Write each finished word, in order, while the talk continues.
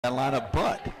that lineup,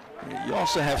 but you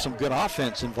also have some good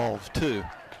offense involved too.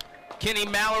 Kenny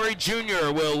Mallory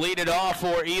Jr. will lead it off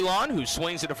for Elon, who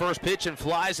swings at the first pitch and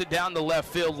flies it down the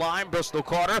left field line. Bristol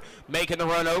Carter making the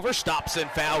run over, stops in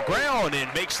foul ground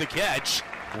and makes the catch.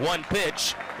 One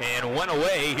pitch and one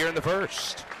away here in the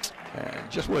first.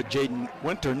 Just what Jaden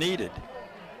Winter needed.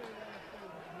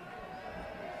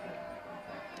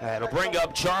 That'll bring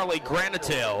up Charlie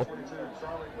Granatell.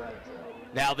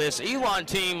 Now this Elon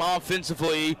team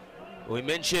offensively, we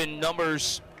mentioned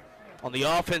numbers on the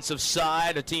offensive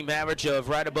side, a team average of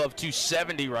right above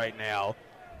 270 right now.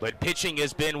 But pitching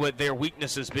has been what their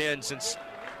weakness has been since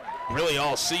really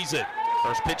all season.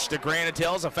 First pitch to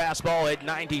Granatell is a fastball at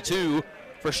 92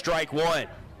 for strike one.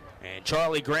 And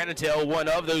Charlie Granatell, one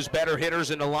of those better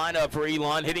hitters in the lineup for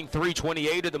Elon, hitting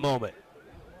 .328 at the moment.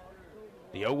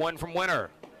 The 0-1 from Winter.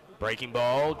 Breaking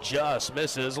ball just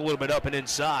misses, a little bit up and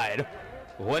inside.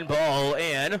 One ball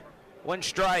and one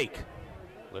strike.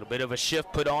 A little bit of a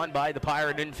shift put on by the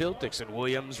Pirate infield. Dixon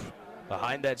Williams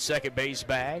behind that second base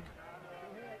bag.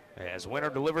 As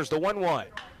Winter delivers the 1-1.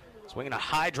 Swinging a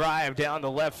high drive down the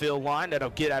left field line.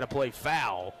 That'll get out of play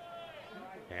foul.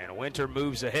 And Winter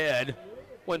moves ahead.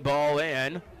 One ball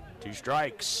and two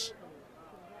strikes.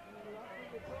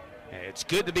 And it's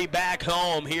good to be back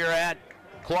home here at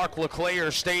Clark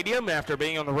LeClaire Stadium after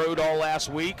being on the road all last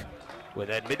week with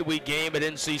that midweek game at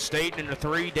NC State and a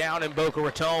 3 down in Boca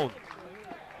Raton.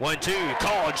 1-2,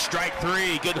 called strike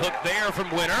three. Good hook there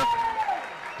from Winter.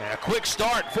 And a quick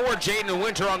start for Jaden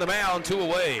Winter on the mound, 2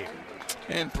 away.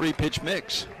 And 3-pitch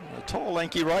mix. A tall,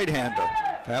 lanky right-hander.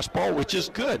 Fastball, which is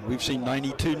good. We've seen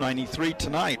 92, 93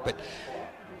 tonight, but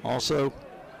also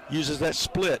uses that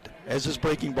split as his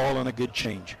breaking ball on a good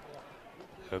change.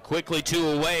 So quickly 2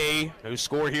 away. No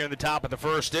score here in the top of the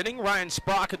first inning. Ryan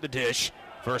Sprock at the dish.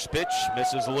 First pitch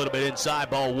misses a little bit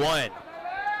inside, ball 1.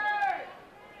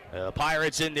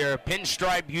 Pirates in their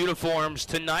pinstripe uniforms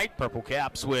tonight. Purple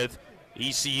caps with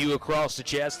ECU across the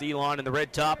chest. Elon in the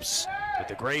red tops with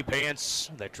the gray pants.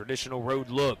 That traditional road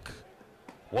look.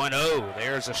 1-0.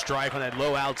 There's a strike on that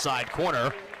low outside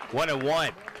corner.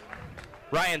 1-1.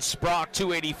 Ryan Sprock,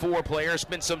 284 player,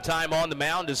 spent some time on the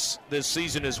mound this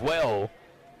season as well.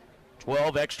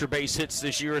 12 extra base hits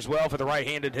this year as well for the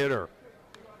right-handed hitter.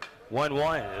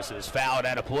 1-1. This is fouled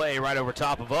out of play right over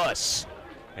top of us.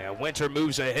 And Winter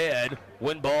moves ahead.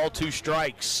 1 ball, 2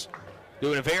 strikes.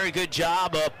 Doing a very good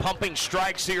job of pumping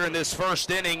strikes here in this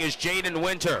first inning is Jaden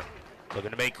Winter.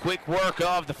 Looking to make quick work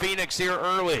of the Phoenix here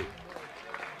early.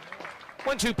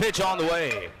 1-2 pitch on the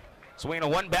way. Swinging a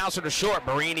 1 bouncer to short.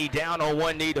 Marini down on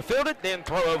 1 knee to field it, then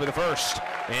throw over the first.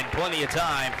 In plenty of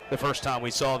time, the first time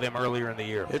we saw them earlier in the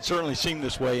year. It certainly seemed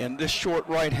this way, and this short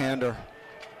right-hander,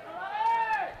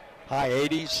 high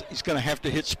 80s, he's going to have to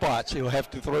hit spots. He'll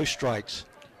have to throw strikes.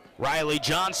 Riley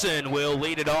Johnson will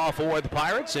lead it off for the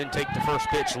Pirates and take the first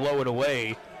pitch low and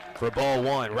away for ball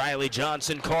 1. Riley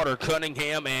Johnson, Carter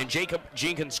Cunningham, and Jacob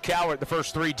Jenkins Cowart, the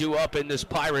first 3 due up in this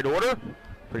Pirate order.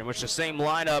 Pretty much the same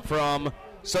lineup from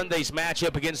Sunday's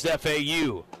matchup against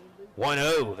FAU.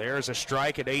 1-0. There's a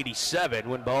strike at 87.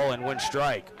 1 ball and 1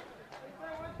 strike.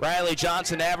 Riley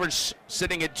Johnson average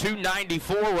sitting at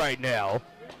 .294 right now.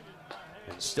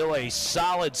 And still a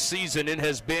solid season it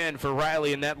has been for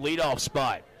Riley in that leadoff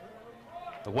spot.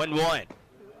 The 1-1.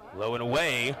 Low and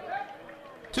away.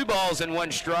 2 balls and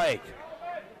 1 strike.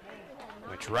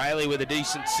 Which Riley with a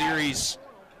decent series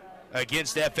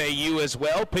against FAU as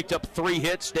well. Picked up 3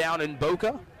 hits down in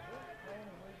Boca.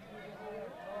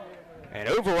 And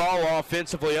overall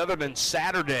offensively, other than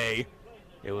Saturday,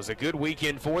 it was a good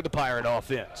weekend for the Pirate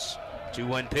offense.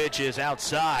 2-1 pitches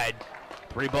outside.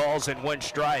 3 balls and 1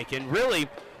 strike. And really,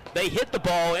 they hit the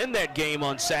ball in that game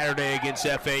on Saturday against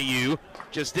FAU.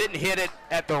 Just didn't hit it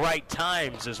at the right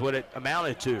times is what it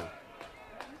amounted to.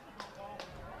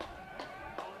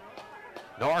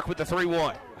 Nark with the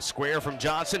 3-1. A square from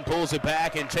Johnson, pulls it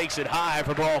back and takes it high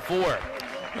for ball 4.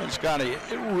 And Scotty,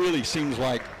 it really seems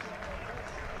like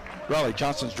Riley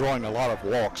Johnson's drawing a lot of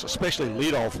walks, especially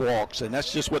leadoff walks, and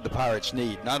that's just what the Pirates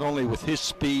need. Not only with his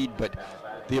speed, but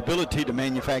the ability to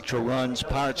manufacture runs.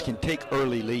 Pirates can take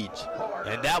early leads.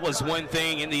 And that was one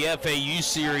thing in the FAU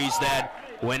series, that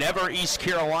whenever East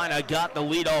Carolina got the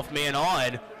leadoff man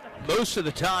on, most of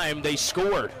the time they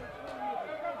scored.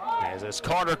 As it's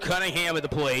Carter Cunningham at the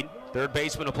plate. Third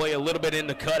baseman will play a little bit in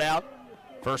the cutout.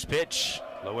 First pitch,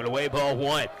 low and away, ball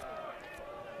 1.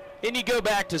 And you go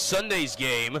back to Sunday's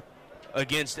game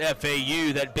against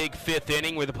FAU, that big 5th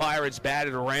inning where the Pirates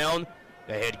batted around.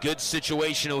 They had good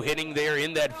situational hitting there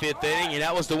in that 5th inning, and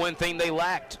that was the one thing they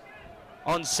lacked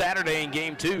on Saturday in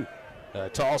game 2.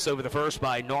 Toss over the first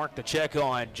by Nark to check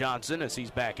on Johnson as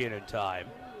he's back in time.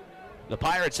 The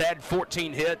Pirates had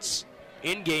 14 hits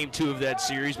in Game 2 of that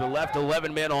series, but left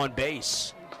 11 men on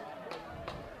base.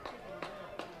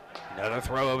 Another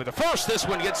throw over the first. This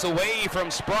one gets away from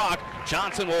Sprock.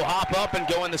 Johnson will hop up and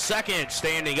go in the second,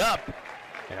 standing up.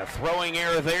 And a throwing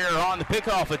error there on the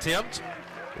pickoff attempt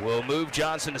will move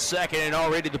Johnson to second, and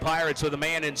already the Pirates with a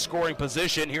man in scoring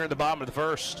position here in the bottom of the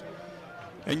first.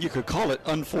 And you could call it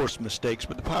unforced mistakes,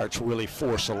 but the Pirates really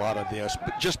force a lot of this.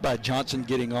 But just by Johnson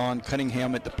getting on,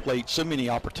 Cunningham at the plate, so many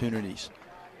opportunities.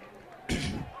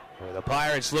 The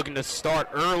Pirates looking to start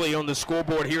early on the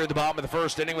scoreboard here at the bottom of the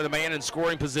first inning with a man in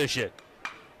scoring position.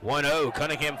 1-0.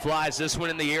 Cunningham flies this one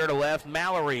in the air to left.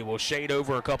 Mallory will shade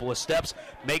over a couple of steps,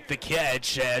 make the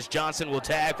catch as Johnson will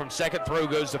tag from second. Throw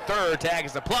goes to third. Tag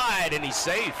is applied, and he's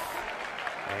safe.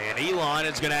 And Elon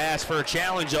is going to ask for a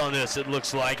challenge on this, it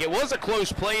looks like. It was a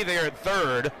close play there at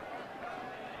third,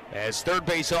 as third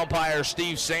base umpire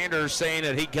Steve Sanders saying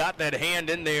that he got that hand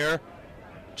in there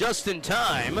just in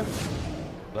time.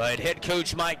 But head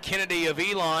coach Mike Kennedy of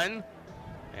Elon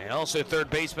and also third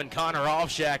baseman Connor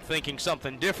Offshack thinking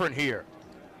something different here.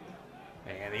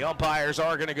 And the umpires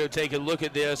are going to go take a look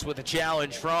at this with a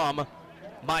challenge from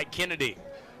Mike Kennedy.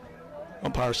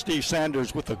 Umpire Steve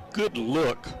Sanders with a good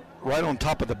look right on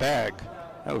top of the bag.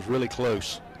 That was really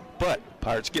close. But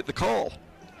Pirates get the call.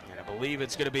 And I believe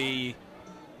it's going to be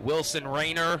Wilson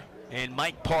Rayner and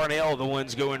Mike Parnell the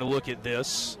ones going to look at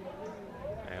this.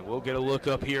 And we'll get a look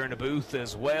up here in the booth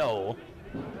as well.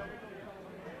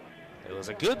 It was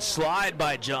a good slide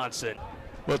by Johnson.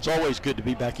 Well, it's always good to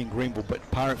be back in Greenville, but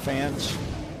Pirate fans,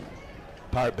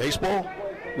 Pirate baseball,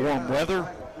 warm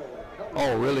weather,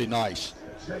 oh, really nice.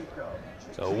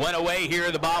 So one away here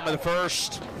at the bottom of the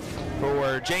first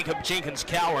for Jacob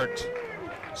Jenkins-Cowart,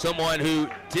 someone who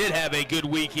did have a good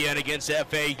weekend against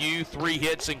FAU, 3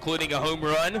 hits including a home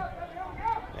run.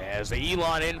 As the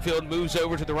Elon infield moves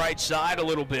over to the right side a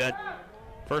little bit.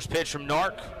 First pitch from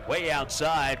Nark, way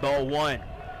outside, ball 1.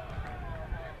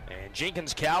 And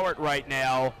Jenkins-Cowart right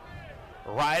now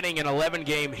riding an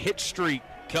 11-game hit streak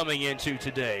coming into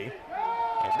today.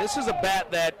 And this is a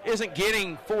bat that isn't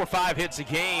getting 4 or 5 hits a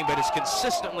game, but is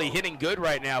consistently hitting good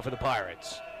right now for the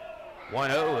Pirates.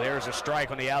 1-0, there's a strike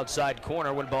on the outside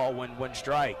corner, 1 ball, 1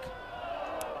 strike.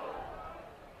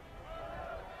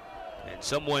 And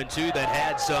someone, too, that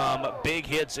had some big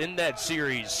hits in that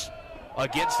series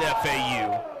against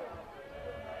FAU.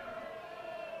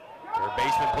 Third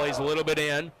baseman plays a little bit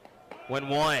in,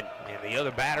 1-1, in the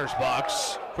other batter's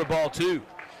box for ball 2.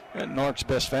 And Nark's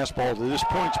best fastball to this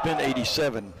point has been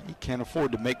 87. He can't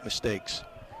afford to make mistakes.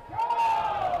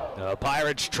 The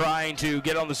Pirates trying to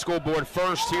get on the scoreboard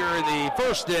first here in the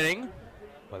first inning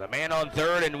with a man on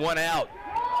third and 1 out.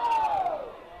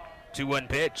 2-1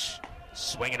 pitch,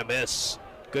 swing and a miss.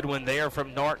 Good one there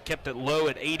from Nark, kept it low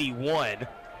at 81.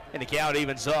 And the count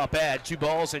evens up at 2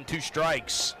 balls and 2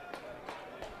 strikes.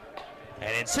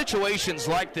 And in situations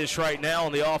like this right now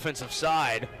on the offensive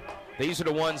side, these are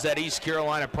the ones that East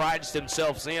Carolina prides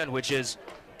themselves in, which is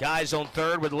guys on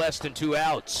third with less than 2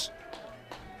 outs.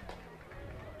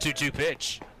 2-2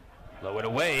 pitch. Low and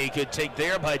away, good take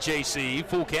there by JC,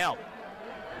 full count.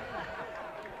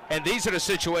 And these are the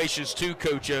situations too,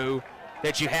 Coach O,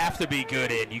 that you have to be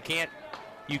good in. You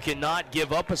cannot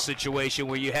give up a situation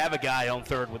where you have a guy on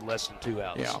third with less than 2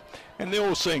 outs. Yeah, and the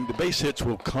old saying, the base hits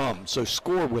will come, so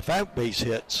score without base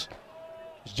hits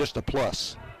is just a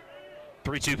plus.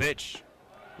 3-2 pitch.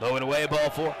 Low and away, ball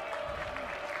 4.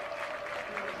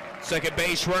 Second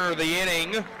base runner of the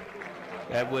inning.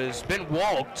 That was been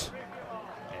walked.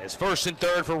 As first and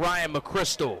third for Ryan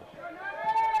McChrystal.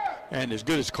 And as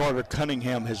good as Carter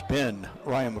Cunningham has been,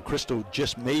 Ryan McChrystal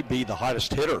just may be the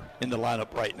hottest hitter in the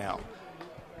lineup right now.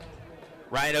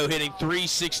 Rhino hitting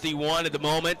 .361 at the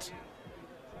moment.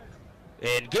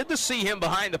 And good to see him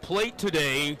behind the plate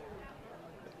today.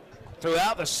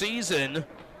 Throughout the season,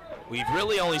 we've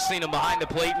really only seen him behind the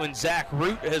plate when Zach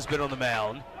Root has been on the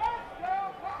mound.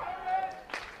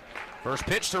 First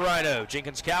pitch to Rhino.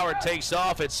 Jenkins-Cowart takes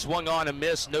off. It's swung on and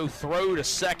missed. No throw to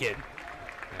second.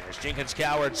 As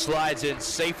Jenkins-Cowart slides in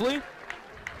safely.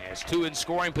 Has 2 in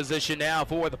scoring position now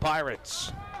for the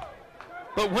Pirates.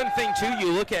 But one thing, too,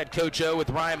 you look at, Coach O,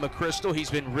 with Ryan McChrystal, he's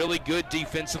been really good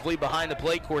defensively behind the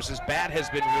plate. Of course, his bat has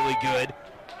been really good.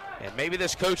 And maybe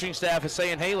this coaching staff is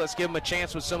saying, hey, let's give him a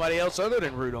chance with somebody else other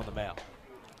than Root on the mound.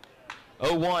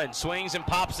 0-1, swings and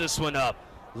pops this one up.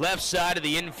 Left side of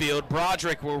the infield,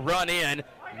 Broderick will run in,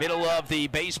 middle of the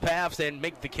base path and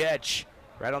make the catch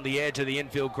right on the edge of the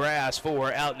infield grass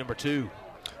for out number 2.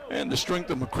 And the strength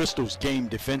of McChrystal's game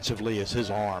defensively is his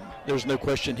arm. There's no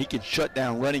question he can shut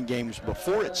down running games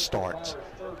before it starts.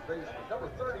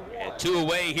 And Two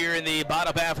away here in the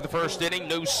bottom half of the first inning.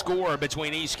 No score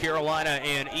between East Carolina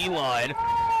and Elon.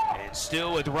 And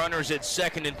still with runners at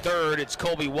second and third, it's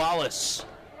Colby Wallace,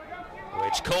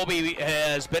 which Colby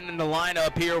has been in the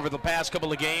lineup here over the past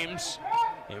couple of games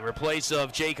in replace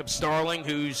of Jacob Starling,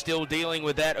 who's still dealing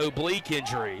with that oblique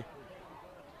injury.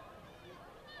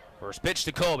 First pitch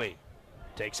to Colby.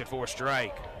 Takes it for a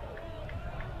strike.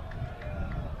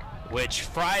 Which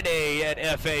Friday at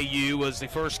FAU was the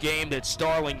first game that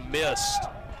Starling missed.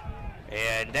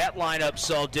 And that lineup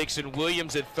saw Dixon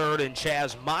Williams at third and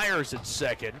Chaz Myers at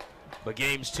second. But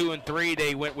games 2 and 3,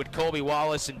 they went with Colby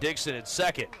Wallace and Dixon at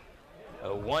second.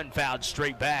 1 fouled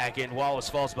straight back, and Wallace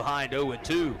falls behind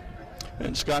 0-2.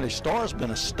 And Scotty Starr's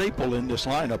been a staple in this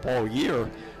lineup all year.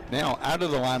 Now out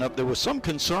of the lineup, there was some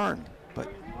concern,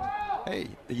 but hey,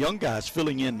 the young guy's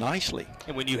filling in nicely.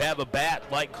 And when you have a bat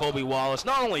like Colby Wallace,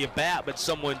 not only a bat, but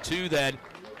someone too that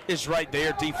is right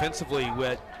there defensively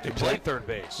with to play third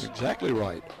base. Exactly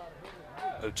right.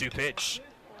 0-2 pitch.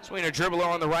 Swing a dribbler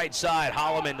on the right side.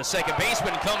 Holloman, the second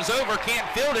baseman, comes over, can't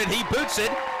field it. He boots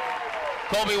it.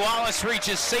 Colby Wallace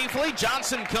reaches safely.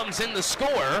 Johnson comes in to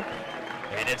score.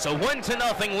 And it's a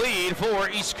 1-0 lead for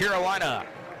East Carolina.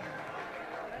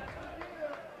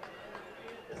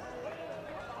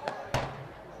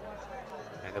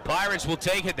 And the Pirates will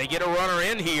take it. They get a runner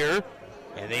in here.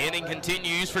 And the inning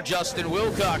continues for Justin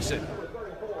Wilcoxon.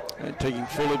 And taking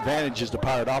full advantage is the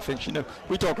Pirate offense. You know,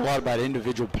 we talk a lot about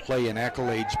individual play and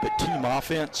accolades, but team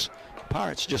offense,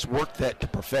 Pirates just work that to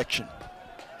perfection.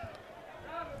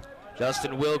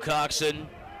 Justin Wilcoxon,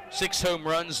 6 home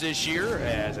runs this year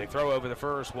as they throw over the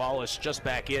first. Wallace just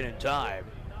back in time.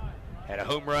 Had a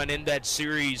home run in that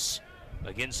series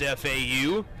against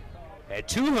FAU. Had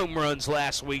 2 home runs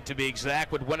last week, to be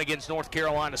exact, with one against North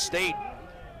Carolina State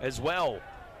as well.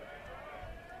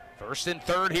 First and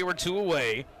third, here were 2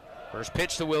 away. First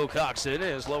pitch to Wilcoxon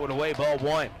is low and away, ball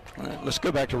 1. Let's go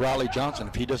back to Riley Johnson.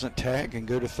 If he doesn't tag and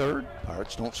go to third,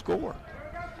 Pirates don't score.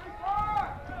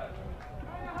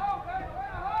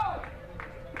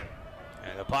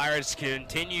 And the Pirates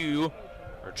continue,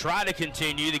 or try to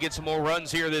continue, to get some more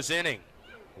runs here this inning.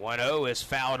 1-0 is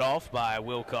fouled off by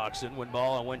Wilcoxon. 1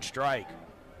 ball and 1 strike.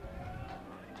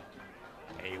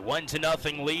 A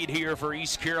 1-0 lead here for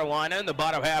East Carolina in the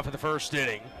bottom half of the first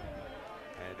inning.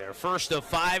 And their first of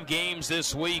 5 games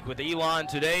this week, with Elon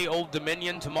today, Old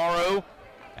Dominion tomorrow,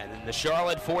 and then the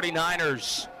Charlotte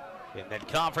 49ers in that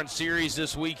conference series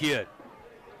this weekend.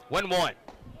 1-1,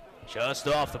 just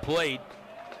off the plate.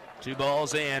 2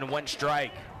 balls and 1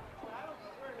 strike.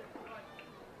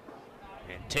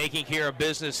 And taking care of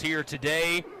business here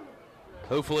today,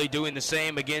 hopefully doing the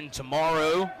same again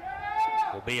tomorrow,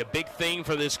 will be a big thing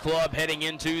for this club heading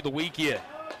into the weekend.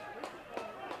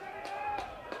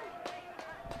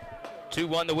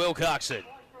 2-1 to Wilcoxon.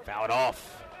 Fouled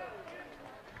off.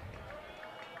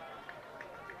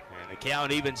 And the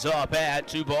count evens up at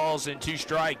 2 balls and 2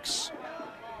 strikes.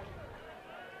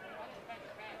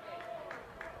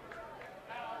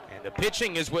 And the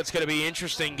pitching is what's going to be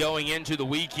interesting going into the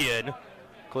weekend.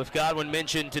 Cliff Godwin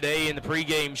mentioned today in the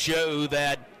pregame show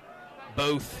that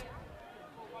both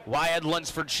Wyatt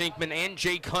Lunsford-Shinkman and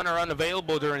Jake Hunter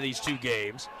unavailable during these 2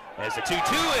 games. As the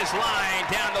 2-2 is lined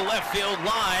down the left field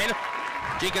line.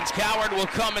 Jenkins Coward will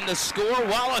come in to score.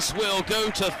 Wallace will go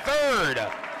to third.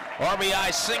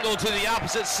 RBI single to the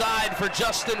opposite side for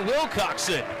Justin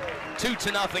Wilcoxon.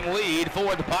 2-0 lead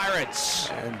for the Pirates.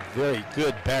 And very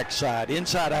good backside,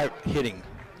 inside-out hitting.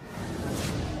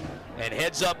 And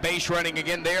heads up base running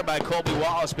again there by Colby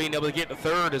Wallace, being able to get to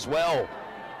third as well.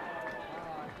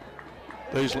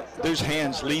 Those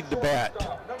hands lead the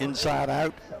bat, inside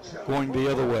out, going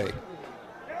the other way.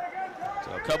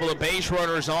 So a couple of base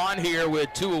runners on here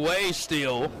with 2 away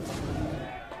still.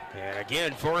 And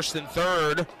again, first and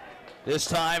third, this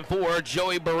time for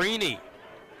Joey Barini.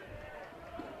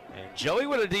 And Joey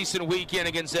with a decent weekend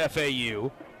against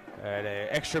FAU. Had an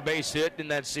extra base hit in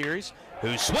that series.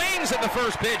 Who swings at the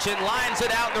first pitch and lines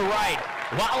it out to right.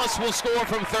 Wallace will score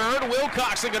from third.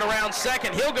 Wilcoxon going around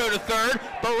second. He'll go to third.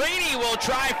 Barini will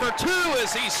try for 2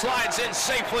 as he slides in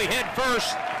safely head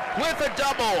first with a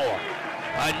double.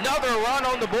 Another run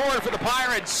on the board for the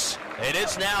Pirates. And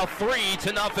it's now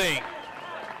 3-0.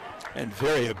 And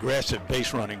very aggressive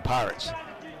base running Pirates.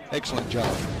 Excellent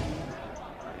job.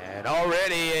 And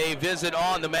already a visit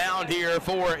on the mound here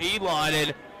for Elon.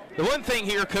 And the one thing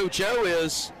here, Coach O,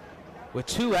 is with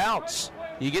 2 outs,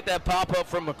 you get that pop-up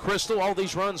from McChrystal, all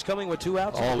these runs coming with 2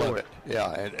 outs. All of it,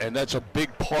 yeah, and that's a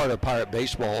big part of Pirate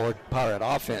baseball or Pirate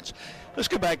offense. Let's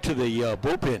go back to the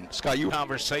bullpen. Scott, you...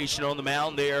 Conversation on the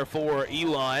mound there for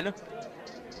Elon.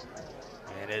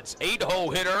 And it's 8-hole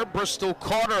hitter Bristol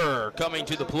Carter coming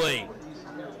to the plate.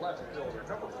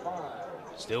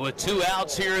 Still with 2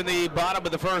 outs here in the bottom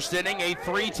of the first inning. A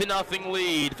 3-0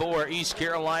 lead for East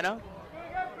Carolina.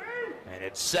 And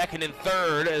it's second and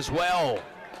third as well.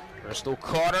 Bristol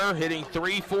Carter hitting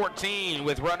 .314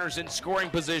 with runners in scoring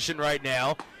position right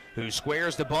now. Who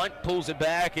squares the bunt, pulls it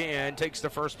back, and takes the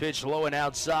first pitch low and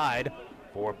outside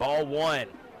for ball 1.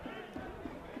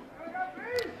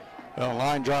 Well,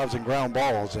 line drives and ground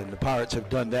balls, and the Pirates have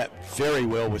done that very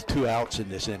well with 2 outs in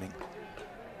this inning.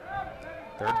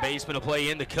 Third baseman to play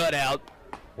in the cutout.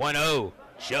 1-0,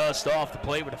 just off the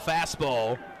plate with a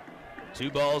fastball.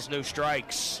 2 balls, no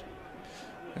strikes.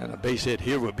 And a base hit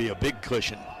here would be a big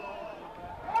cushion.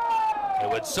 It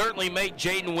would certainly make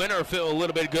Jaden Winter feel a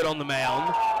little bit good on the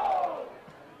mound.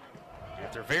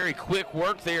 After very quick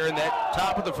work there in that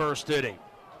top of the first inning.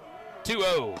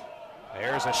 2-0.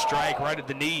 There's a strike right at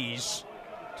the knees.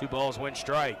 2 balls, 1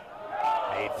 strike.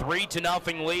 A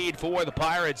 3-0 lead for the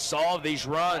Pirates. Solve these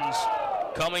runs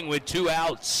coming with 2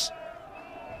 outs.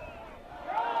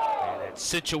 And that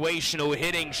situational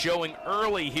hitting showing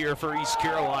early here for East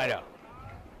Carolina.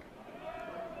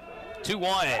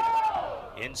 2-1.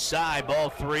 Inside, ball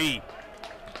 3.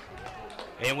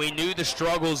 And we knew the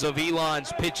struggles of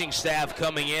Elon's pitching staff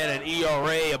coming in, an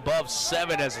ERA above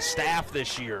 7 as a staff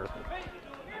this year.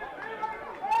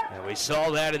 And we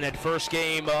saw that in that first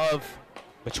game of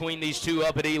between these two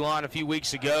up at Elon a few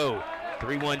weeks ago.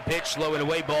 3-1 pitch, low and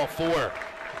away, ball 4. And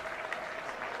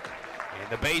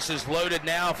the base is loaded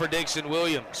now for Dixon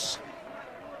Williams.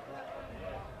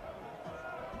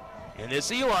 And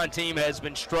this Elon team has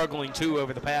been struggling too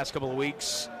over the past couple of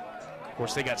weeks. Of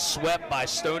course, they got swept by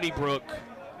Stony Brook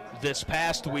this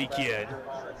past weekend.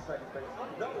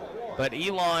 But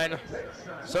Elon,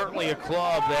 certainly a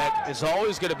club that is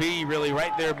always going to be really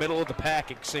right there middle of the pack,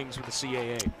 it seems, with the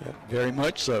CAA. Yeah, very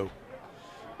much so.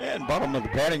 And bottom of the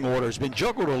batting order has been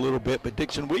juggled a little bit, but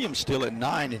Dixon Williams still at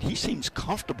 9, and he seems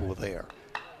comfortable there.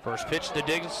 First pitch to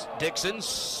Dixon.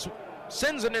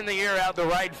 Sends it in the air out the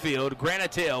right field.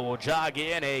 Granatale will jog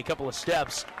in a couple of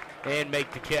steps and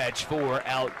make the catch for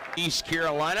out East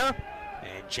Carolina.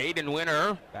 And Jaden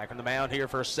Winter back on the mound here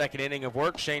for a second inning of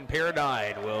work. Shane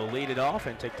Paradine will lead it off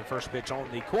and take the first pitch on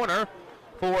the corner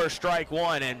for strike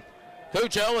 1. And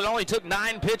Coach O, it only took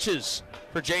 9 pitches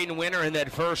for Jaden Winter in that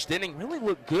first inning. Really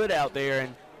looked good out there.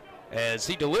 And as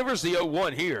he delivers the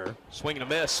 0-1 here, swing and a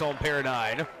miss on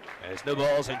Paradine. As no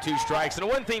balls and 2 strikes. And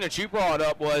the one thing that you brought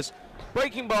up was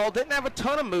breaking ball didn't have a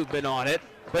ton of movement on it,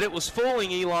 but it was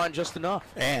fooling Elon just enough.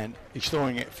 And he's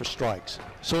throwing it for strikes.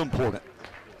 So important.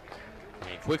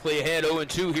 And quickly ahead,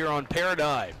 0-2 here on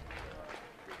Paradine.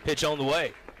 Pitch on the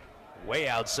way. Way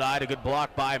outside, a good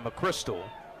block by McChrystal.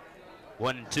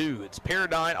 1-2. It's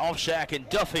Paradine, Offshack, and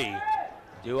Duffy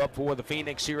due up for the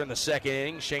Phoenix here in the second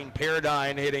inning. Shane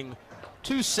Paradine hitting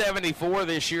 .274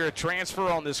 this year, a transfer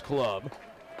on this club.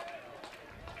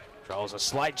 Draws a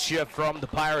slight shift from the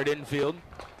Pirate infield.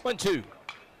 1-2.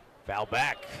 Foul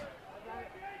back.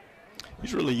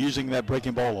 He's really using that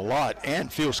breaking ball a lot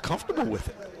and feels comfortable with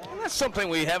it. And that's something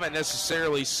we haven't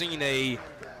necessarily seen a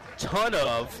ton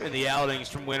of in the outings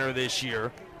from Winter this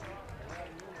year.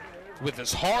 With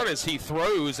as hard as he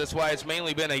throws, that's why it's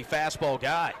mainly been a fastball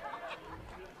guy.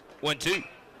 1-2.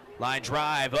 Line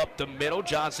drive up the middle.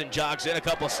 Johnson jogs in a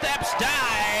couple of steps,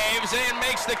 dives, and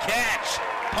makes the catch.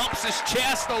 Pumps his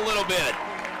chest a little bit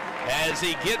as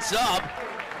he gets up.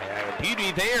 And a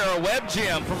beauty there, a web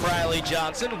gem from Riley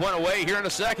Johnson. 1 away here in a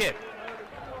second.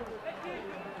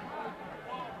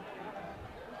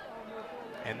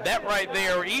 And that right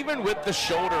there, even with the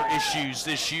shoulder issues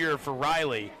this year for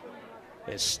Riley,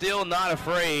 is still not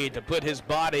afraid to put his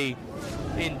body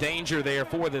in danger there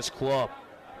for this club.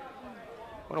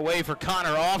 1 away for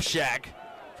Connor Offshack.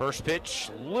 First pitch,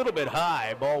 a little bit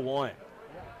high, ball 1.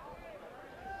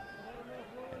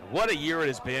 And what a year it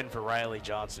has been for Riley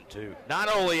Johnson, too. Not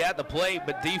only at the plate,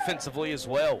 but defensively as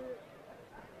well.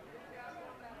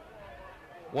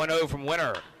 1-0 from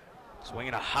Winter.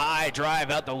 Swinging a high drive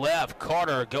out the left.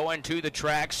 Carter going to the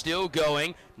track, still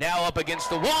going. Now up against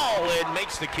the wall and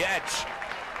makes the catch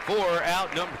for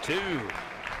out number 2.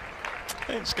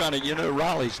 And Scotty, you know,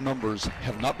 Riley's numbers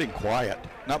have not been quiet,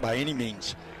 not by any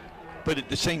means, but at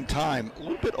the same time, a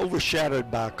little bit overshadowed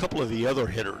by a couple of the other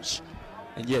hitters.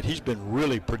 And yet he's been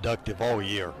really productive all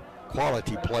year.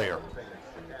 Quality player.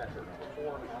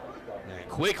 And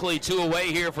quickly 2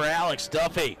 away here for Alex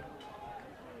Duffy.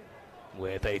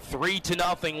 With a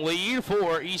 3-0 lead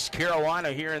for East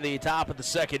Carolina here in the top of the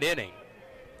second inning.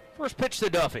 First pitch to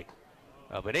Duffy.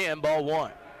 Up and in, ball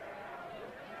 1.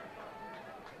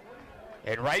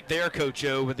 And right there, Coach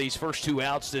O, with these first 2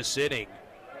 outs this inning,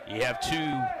 You have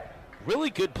two really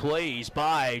good plays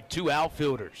by two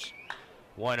outfielders.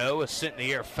 1-0, a sent in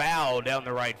the air foul down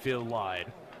the right field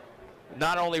line.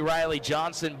 Not only Riley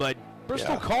Johnson, but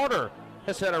Bristol Carter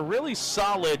has had a really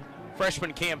solid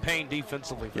freshman campaign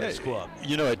defensively for this club.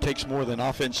 You know, it takes more than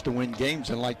offense to win games,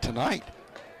 and like tonight,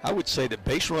 I would say that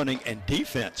base running and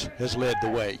defense has led the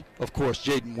way. Of course,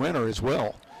 Jaden Winter as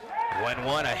well.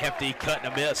 1-1, a hefty cut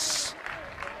and a miss.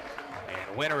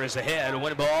 And Winter is ahead,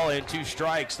 1 ball and 2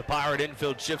 strikes. The Pirate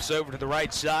infield shifts over to the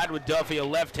right side with Duffy, a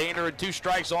left-hander, and 2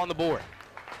 strikes on the board.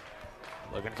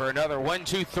 Looking for another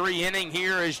 1-2-3 inning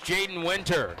here is Jaden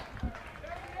Winter.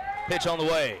 Pitch on the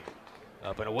way.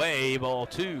 Up and away, ball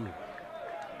 2.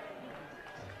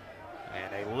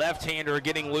 And a left-hander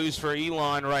getting loose for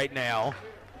Elon right now.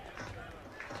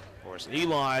 Of course,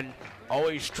 Elon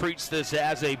always treats this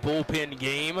as a bullpen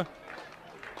game. And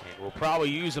will probably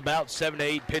use about 7 to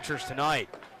 8 pitchers tonight.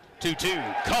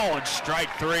 2-2, called strike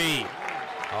 3.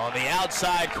 On the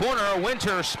outside corner,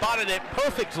 Winter spotted it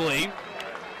perfectly.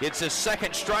 It's his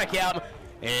second strikeout,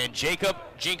 and Jacob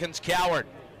Jenkins Coward.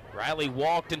 Riley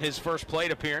walked in his first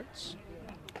plate appearance.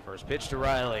 First pitch to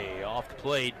Riley, off the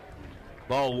plate,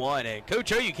 ball 1. And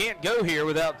Coach O, you can't go here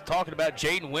without talking about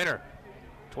Jaden Winter.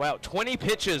 20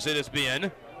 pitches it has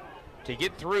been to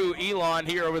get through Elon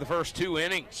here over the first 2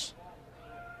 innings.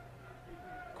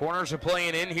 Corners are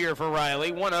playing in here for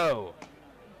Riley, 1-0.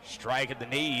 Strike at the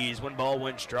knees, 1 ball,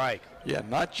 1 strike. Yeah,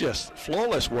 not just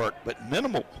flawless work, but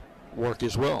minimal work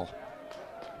as well.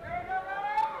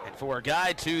 And for a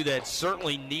guy, too, that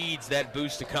certainly needs that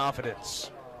boost of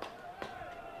confidence.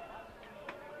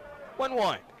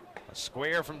 1-1. A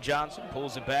square from Johnson,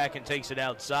 pulls it back and takes it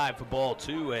outside for ball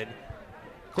 2. And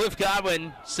Cliff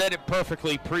Godwin said it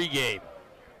perfectly pregame.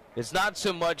 It's not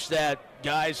so much that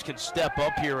guys can step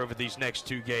up here over these next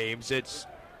 2 games. It's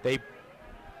they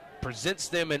presents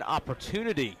them an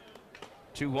opportunity.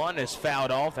 2-1 is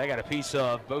fouled off. They got a piece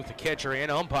of both the catcher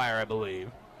and umpire, I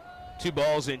believe. 2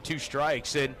 balls and 2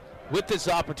 strikes. And with this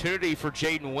opportunity for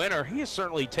Jaden Winter, he has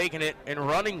certainly taken it and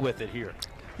running with it here.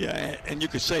 Yeah, and you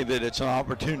could say that it's an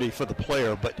opportunity for the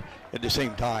player, but at the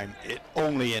same time, it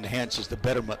only enhances the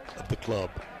betterment of the club.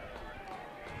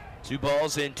 2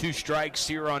 balls and 2 strikes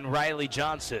here on Riley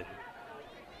Johnson.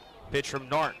 Pitch from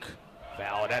Nark.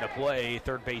 Fouled out of play,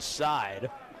 third base side.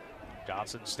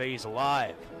 Johnson stays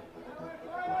alive.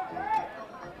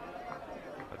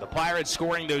 But the Pirates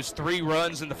scoring those 3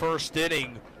 runs in the first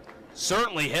inning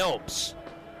certainly helps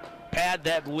pad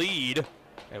that lead.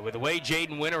 And with the way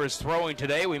Jaden Winter is throwing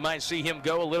today, we might see him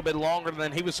go a little bit longer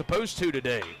than he was supposed to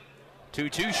today.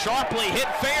 2-2, sharply hit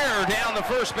fair down the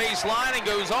first base line and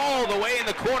goes all the way in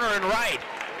the corner and right.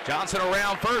 Johnson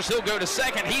around first, he'll go to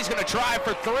second. He's going to try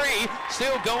for 3.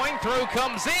 Still going, throw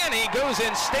comes in. He goes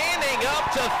in standing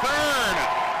up to third.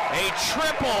 A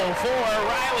triple for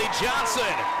Riley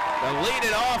Johnson to lead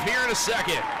it off here in a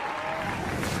second.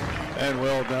 And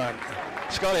well done.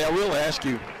 Scotty, I will ask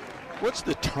you, what's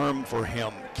the term for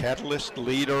him? Catalyst,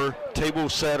 leader, table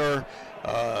setter,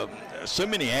 so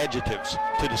many adjectives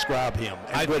to describe him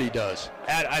and what he does.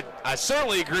 I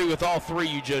certainly agree with all 3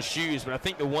 you just used, but I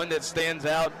think the one that stands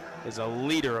out is a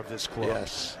leader of this club.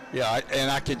 Yes, yeah, and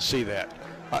I can see that.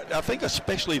 I think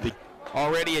especially the...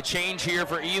 Already a change here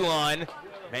for Elon.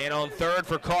 Man on third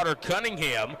for Carter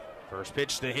Cunningham. First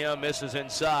pitch to him, misses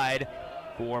inside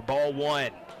for ball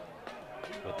 1.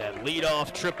 With that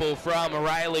leadoff triple from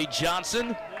Riley Johnson.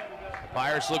 The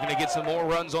Pirates looking to get some more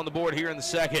runs on the board here in the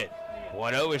second.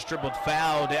 1-0 is tripled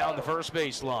foul down the first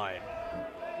base line.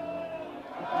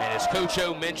 And as Coach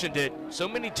O mentioned it, so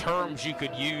many terms you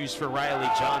could use for Riley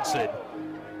Johnson.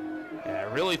 And I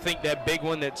really think that big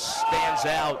one that stands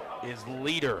out is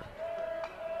leader.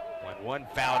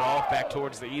 1-1 fouled off back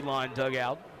towards the Elon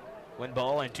dugout. 1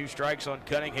 ball and 2 strikes on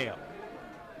Cunningham.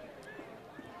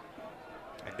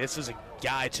 And this is a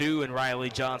guy, too, in Riley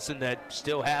Johnson that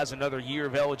still has another year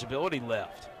of eligibility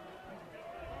left.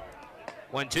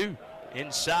 1-2.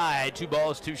 Inside, 2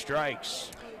 balls, 2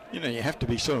 strikes. You know, you have to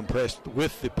be so impressed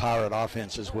with the Pirate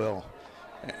offense as well.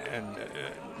 And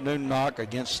no knock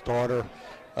against starter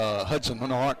Hudson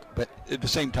Nark, but at the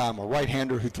same time, a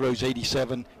right-hander who throws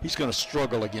 87, he's going to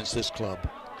struggle against this club.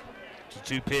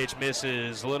 2 pitch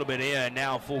misses, a little bit in,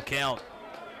 now full count.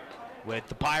 With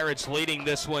the Pirates leading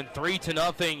this one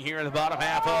 3-0 here in the bottom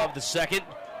half of the second.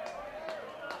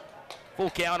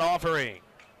 Full count offering.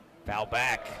 Foul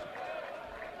back.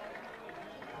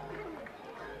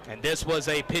 And this was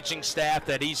a pitching staff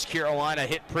that East Carolina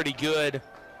hit pretty good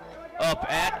up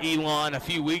at Elon a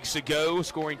few weeks ago,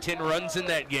 scoring 10 runs in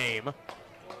that game.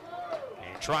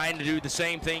 And trying to do the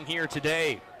same thing here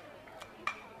today.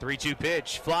 3-2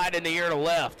 pitch, flied in the air to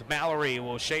left. Mallory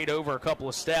will shade over a couple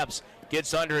of steps,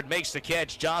 gets under it, makes the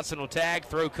catch. Johnson will tag,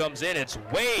 throw comes in, it's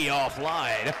way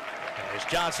offline. As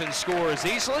Johnson scores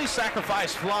easily,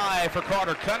 sacrifice fly for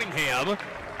Carter Cunningham,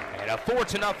 and a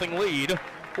 4-0 lead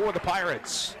for the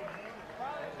Pirates.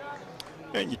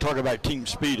 And you talk about team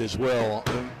speed as well.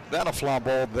 That a fly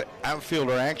ball the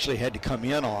outfielder actually had to come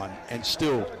in on, and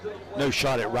still no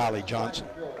shot at Riley Johnson.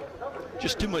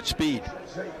 Just too much speed.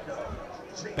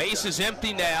 Base is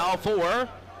empty now for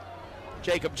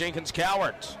Jacob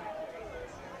Jenkins-Cowart.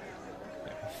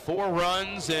 4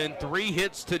 runs and 3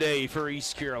 hits today for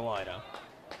East Carolina.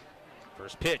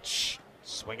 First pitch,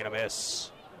 swing and a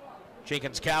miss.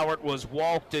 Jenkins-Cowart was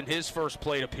walked in his first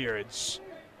plate appearance.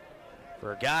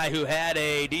 For a guy who had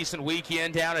a decent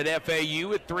weekend down at FAU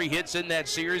with 3 hits in that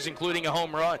series, including a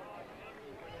home run.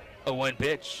 A 1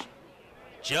 pitch.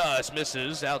 Just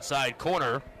misses outside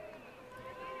corner.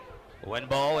 1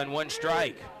 ball and 1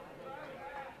 strike.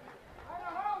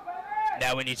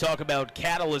 Now, when you talk about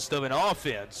catalyst of an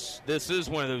offense, this is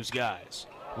one of those guys.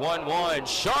 1-1,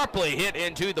 sharply hit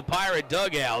into the Pirate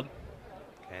dugout.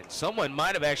 And someone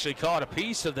might have actually caught a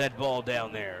piece of that ball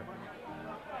down there.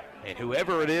 And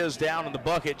whoever it is down in the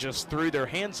bucket just threw their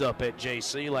hands up at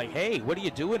JC like, hey, what are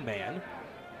you doing, man?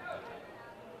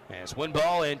 And it's 1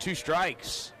 ball and 2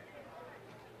 strikes.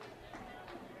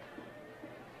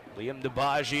 Liam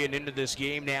DeBagian into this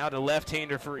game now, the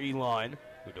left-hander for Elon,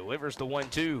 who delivers the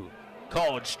 1-2.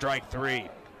 Called strike 3.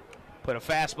 Put a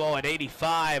fastball at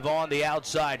 85 on the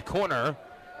outside corner,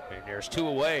 and there's 2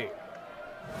 away.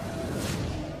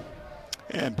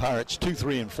 And Pirates 2,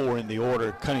 3, and 4 in the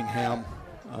order. Cunningham,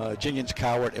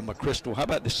 Jenkins-Cowart, and McChrystal. How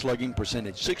about the slugging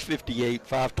percentage? 658,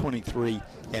 523,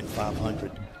 and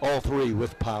 500. All 3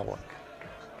 with power.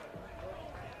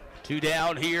 2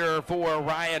 down here for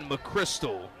Ryan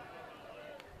McChrystal.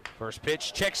 First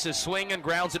pitch, checks his swing and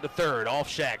grounds it to third.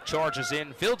 Offshack charges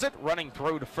in, fields it, running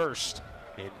throw to first.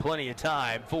 In plenty of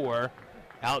time for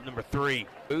out number 3.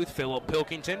 Booth, Philip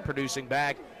Pilkington producing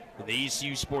back in the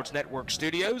ECU Sports Network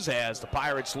studios as the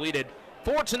Pirates lead it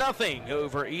 4-0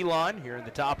 over Elon here in the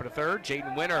top of the third.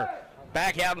 Jaden Winter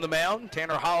back out on the mound.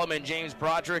 Tanner Holloman, James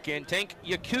Broderick, and Tank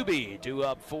Yakubi due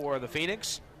up for the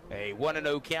Phoenix. A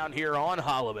 1-0 count here on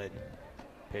Holloman.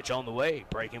 Pitch on the way,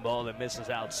 breaking ball that misses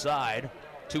outside.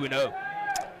 2-0.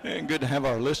 And good to have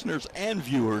our listeners and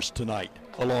viewers tonight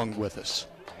along with us.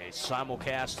 A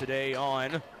simulcast today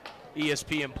on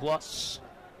ESPN Plus.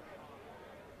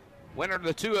 Winner to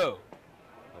the 2-0. A little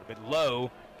bit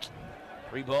low.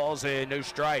 3 balls and no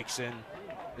strikes. And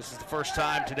this is the first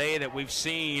time today that we've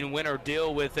seen Winner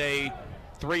deal with a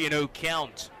 3-0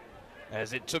 count,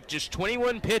 as it took just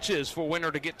 21 pitches for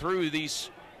Winner to get through these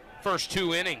first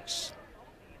 2 innings.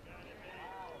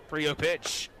 3-0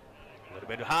 pitch. A little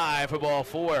bit high for ball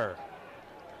 4.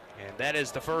 And that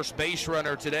is the first base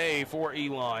runner today for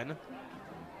Elon.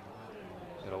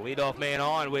 The leadoff man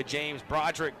on with James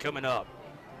Broderick coming up.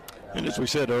 And as we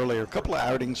said earlier, a couple of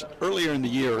outings earlier in the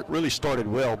year, it really started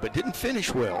well, but didn't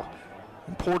finish well.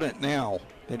 Important now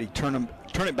that he turn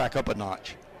it back up a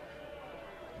notch.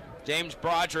 James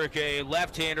Broderick, a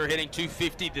left-hander, hitting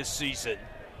 .250 this season.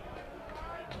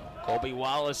 Colby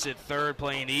Wallace at third,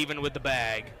 playing even with the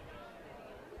bag.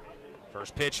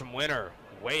 First pitch from Winter,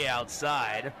 way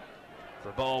outside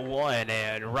for ball 1,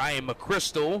 and Ryan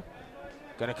McChrystal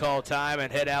going to call time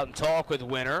and head out and talk with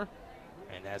Winter.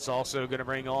 And that's also going to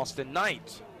bring Austin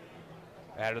Knight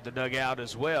out of the dugout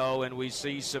as well, and we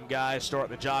see some guys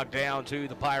starting to jog down to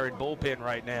the Pirate bullpen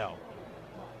right now.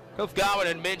 Coach Godwin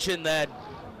had mentioned that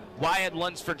Wyatt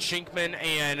Lunsford-Shinkman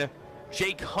and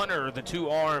Jake Hunter, the 2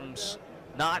 arms,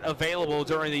 not available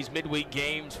during these midweek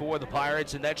games for the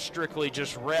Pirates, and that's strictly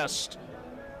just rest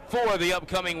for the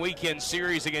upcoming weekend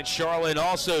series against Charlotte,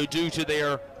 also due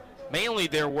to mainly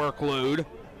their workload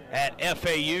at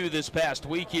FAU this past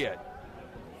weekend.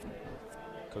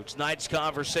 Coach Knight's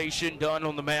conversation done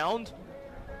on the mound.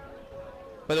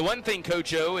 But the one thing,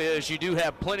 Coach O, is you do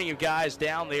have plenty of guys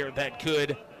down there that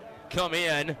could come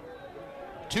in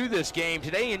to this game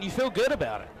today, and you feel good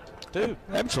about it, too.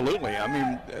 Absolutely. I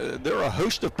mean, there are a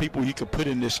host of people you could put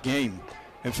in this game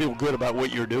and feel good about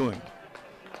what you're doing.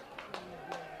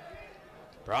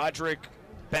 Broderick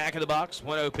back of the box,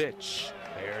 1-0 pitch.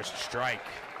 There's a strike.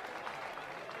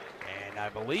 And I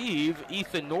believe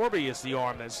Ethan Norby is the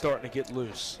arm that's starting to get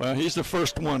loose. Well, he's the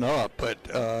first one up, but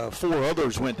 4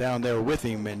 others went down there with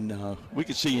him, and we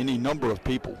could see any number of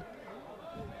people.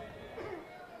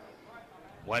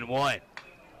 1-1.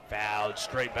 Fouled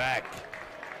straight back.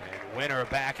 And Winter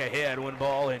back ahead, 1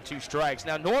 ball and 2 strikes.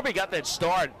 Now, Norby got that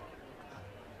start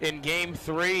in Game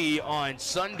 3 on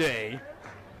Sunday.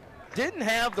 didn't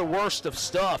have the worst of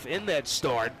stuff in that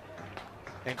start.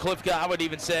 And Cliff Godwin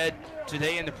even said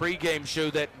today in the pregame show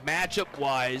that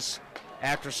matchup-wise,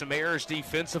 after some errors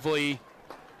defensively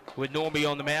with Normie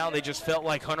on the mound, they just felt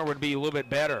like Hunter would be a little bit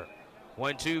better.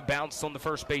 1-2 bounced on the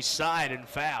first base side and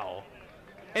foul.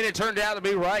 And it turned out to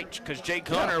be right because Jake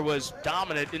Hunter was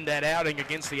dominant in that outing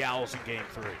against the Owls in Game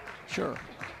 3. Sure.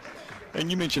 And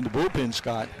you mentioned the bullpen,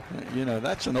 Scott. You know,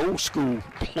 that's an old school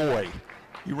ploy.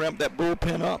 You ramp that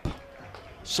bullpen up,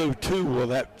 so too will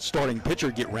that starting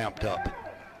pitcher get ramped up.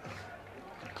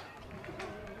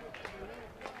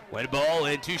 Win ball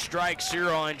and 2 strikes here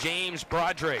on James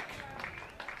Broderick.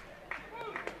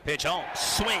 Pitch home,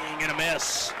 swing and a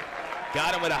miss.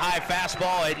 Got him with a high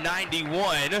fastball at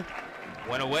 91.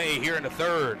 Went away here in the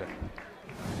third.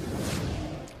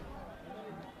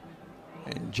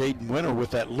 And Jaden Winter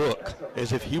with that look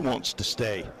as if he wants to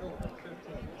stay.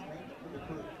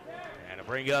 And to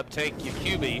bring up take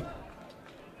Yakubi.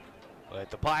 But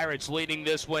the Pirates leading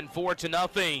this one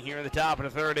 4-0 here in the top of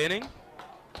the third inning.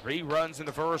 3 runs in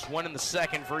the first, 1 in the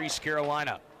second for East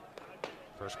Carolina.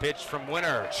 First pitch from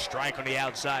Winter, strike on the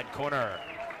outside corner.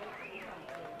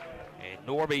 And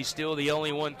Norby's still the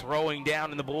only one throwing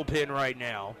down in the bullpen right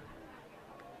now.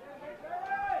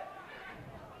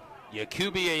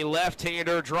 Yakubi, a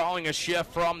left-hander, drawing a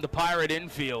shift from the Pirate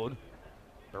infield.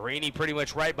 Marini pretty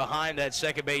much right behind that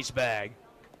second base bag.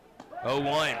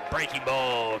 0-1, breaking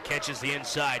ball, catches the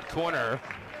inside corner.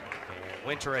 And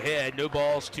Winter ahead, no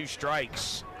balls, 2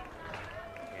 strikes.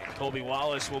 And Colby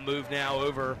Wallace will move now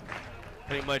over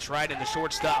pretty much right in the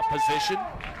shortstop position.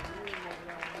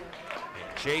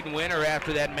 And Jaden Winter,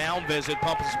 after that mound visit,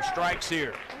 pumping some strikes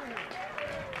here.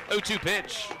 0-2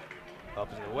 pitch,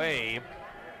 up and away,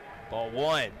 ball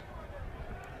 1. And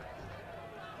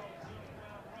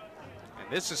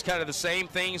this is kind of the same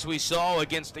things we saw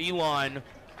against Elon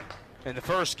in the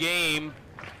first game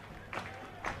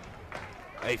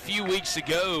a few weeks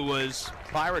ago. Was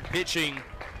Pirate pitching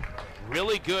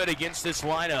really good against this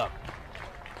lineup.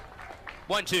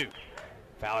 1-2,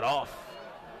 fouled off.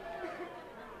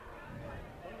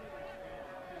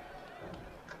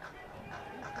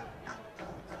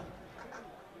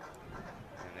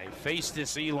 And they faced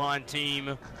this Elon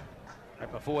team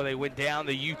right before they went down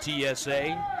to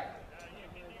UTSA.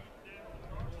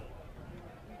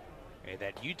 And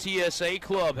that UTSA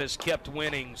club has kept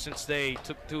winning since they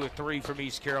took 2 or 3 from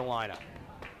East Carolina.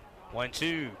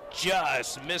 1-2,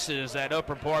 just misses that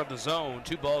upper part of the zone.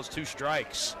 2 balls, 2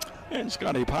 strikes. And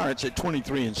Scotty, Pirates at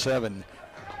 23-7,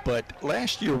 but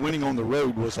last year winning on the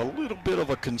road was a little bit of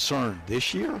a concern.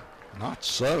 This year, not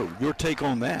so. Your take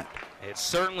on that? It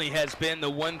certainly has been the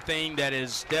one thing that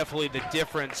is definitely the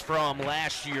difference from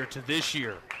last year to this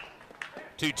year.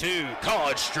 2-2,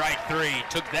 college strike 3.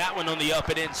 Took that one on the up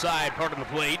and inside part of the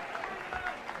plate.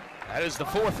 That is the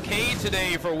 4th K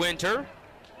today for Winter.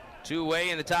 2 away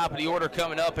in the top of the order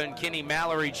coming up, and Kenny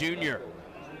Mallory Jr.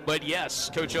 But yes,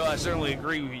 Coach O, I certainly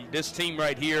agree with you. This team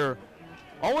right here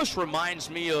almost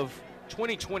reminds me of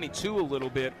 2022 a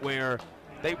little bit, where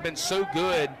they've been so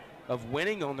good of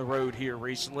winning on the road here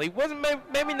recently. Wasn't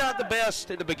maybe not the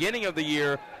best at the beginning of the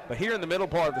year, but here in the middle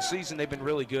part of the season, they've been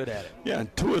really good at it. Yeah,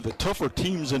 and 2 of the tougher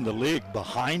teams in the league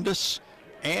behind us,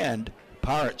 and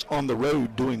Pirates on the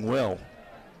road doing well.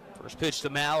 First pitch to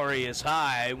Mallory is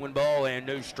high, 1 ball and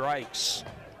no strikes.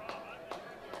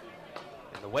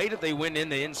 And the way that they went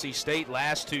into NC State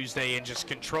last Tuesday and just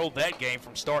controlled that game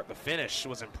from start to finish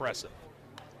was impressive.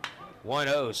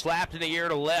 1-0, slapped in the air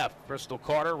to left. Bristol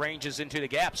Carter ranges into the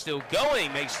gap, still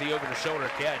going, makes the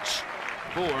over-the-shoulder catch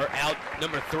for out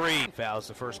number 3. Fouls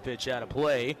the first pitch out of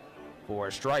play for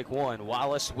strike 1.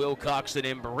 Wallace, Wilcoxon,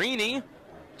 and Marini.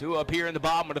 2 up here in the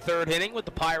bottom of the third inning, with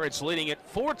the Pirates leading it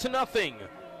 4-0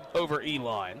 over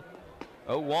Elon.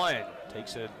 0-1,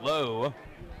 takes it low.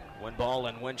 1 ball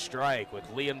and 1 strike, with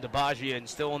Liam DeBagian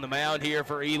still on the mound here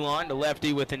for Elon, the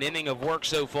lefty with an inning of work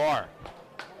so far.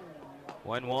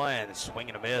 1-1, swing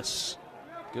and a miss.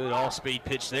 Good all-speed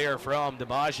pitch there from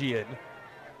DeBagian.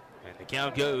 And the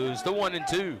count goes to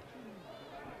 1-2.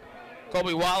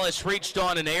 Colby Wallace reached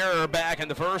on an error back in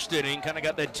the first inning, kind of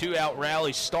got that 2-out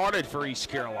rally started for East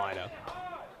Carolina.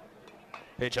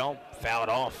 Pitch home, fouled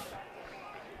off.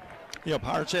 Yeah,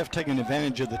 Pirates have taken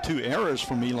advantage of the 2 errors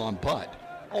from Elon, but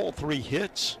all 3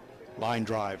 hits, line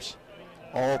drives,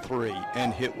 all 3,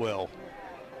 and hit well.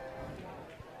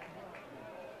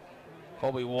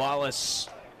 Colby Wallace,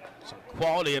 some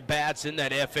quality at bats in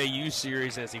that FAU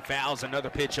series as he fouls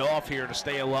another pitch off here to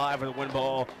stay alive with a 1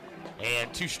 ball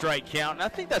and 2 strike count. And I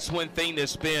think that's one thing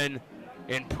that's been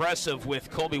impressive with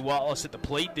Colby Wallace at the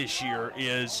plate this year,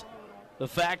 is the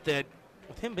fact that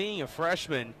with him being a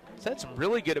freshman, He's had some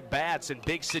really good at-bats in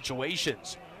big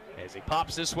situations. As he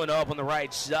pops this one up on the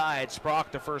right side,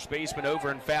 Sprock, the first baseman, over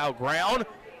in foul ground,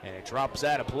 and it drops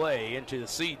out of play into the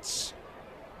seats.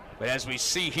 But as we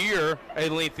see here, a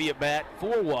lengthy at-bat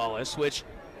for Wallace, which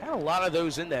had a lot of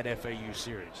those in that FAU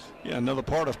series. Yeah, another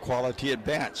part of quality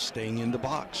at-bats, staying in the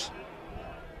box.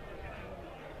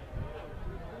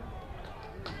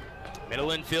 Middle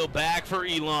infield back for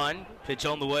Elon. Pitch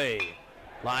on the way.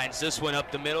 Lines this one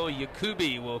up the middle.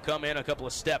 Yakubi will come in a couple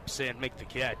of steps and make the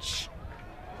catch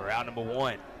for out number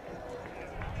one.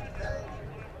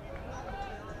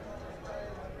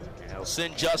 And they'll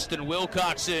send Justin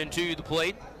Wilcoxon to the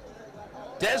plate.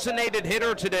 Designated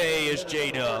hitter today is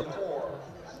J-Dub,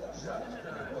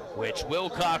 which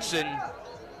Wilcoxon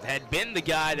had been the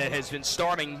guy that has been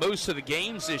starting most of the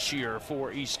games this year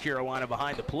for East Carolina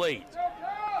behind the plate.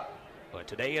 But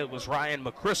today it was Ryan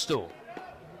McChrystal.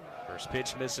 First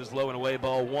pitch misses low and away,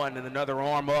 ball one, and another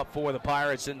arm up for the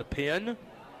Pirates in the pen.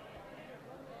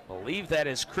 Believe that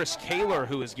is Chris Kaler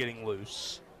who is getting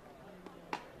loose.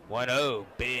 1-0,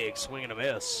 big swing and a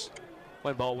miss.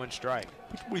 1 ball, 1 strike.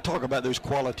 We talk about those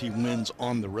quality wins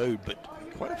on the road, but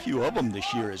quite a few of them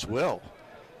this year as well.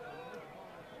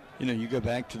 You know, you go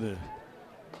back to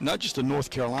not just the North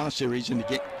Carolina series and to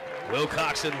get.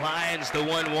 Wilcoxon lines the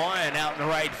 1-1 out in the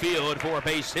right field for a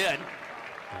base hit.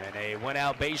 And a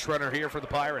one-out base runner here for the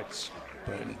Pirates.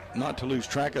 But not to lose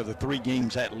track of the 3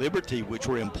 games at Liberty, which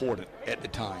were important at the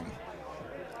time.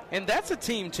 And that's a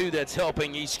team, too, that's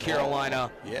helping East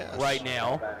Carolina right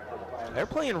now. They're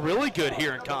playing really good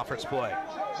here in conference play.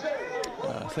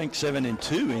 I think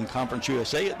 7-2 in Conference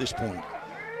USA at this point.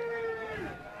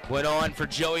 Went on for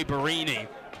Joey Barini.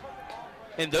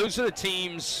 And those are the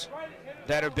teams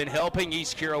that have been helping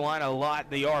East Carolina a lot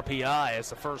in the RPI.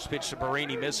 As the first pitch to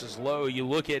Barini misses low. You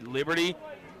look at Liberty.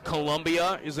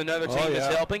 Columbia is another team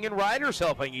that's helping, and Ryder's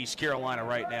helping East Carolina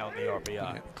right now in the RPI.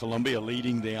 Yeah, Columbia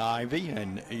leading the Ivy,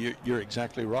 and you're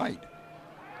exactly right.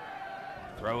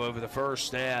 Throw over the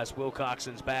first as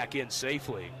Wilcoxon's back in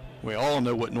safely. We all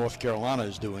know what North Carolina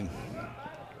is doing.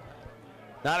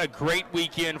 Not a great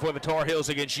weekend for the Tar Heels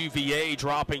against UVA,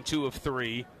 dropping 2 of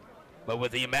 3. But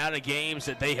with the amount of games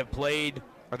that they have played,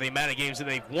 or the amount of games that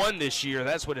they've won this year,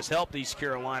 that's what has helped East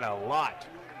Carolina a lot.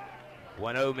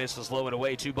 1-0 misses low and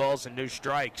away, 2 balls and no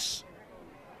strikes.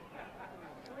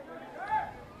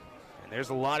 And there's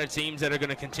a lot of teams that are going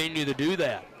to continue to do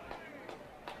that.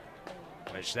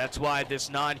 Which that's why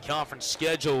this non-conference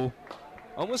schedule,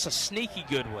 almost a sneaky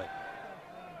good one.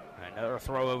 Another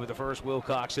throw over the first,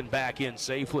 Wilcoxon back in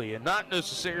safely. And not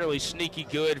necessarily sneaky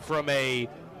good from a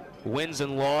wins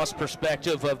and loss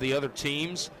perspective of the other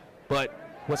teams, but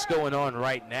what's going on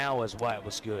right now is why it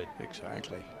was good.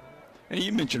 Exactly. And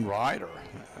you mentioned Ryder.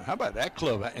 How about that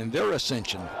club and their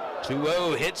ascension?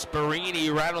 2-0 hits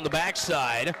Barini right on the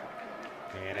backside.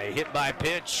 And a hit by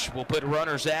pitch will put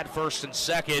runners at first and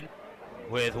second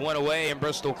with 1 away, and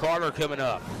Bristol Carter coming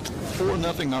up.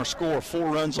 4-0 our score, 4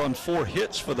 runs on 4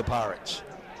 hits for the Pirates.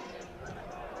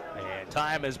 And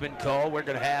time has been called. We're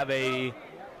going to have a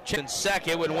in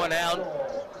second with 1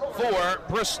 out for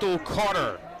Bristol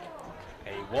Carter.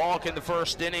 A walk in the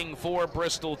first inning for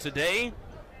Bristol today,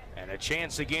 and a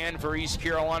chance again for East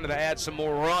Carolina to add some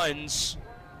more runs.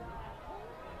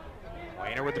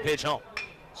 Wayner with the pitch home.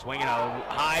 Swinging a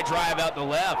high drive out the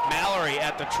left. Mallory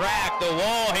at the track, the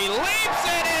wall. He leaps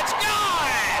it. It's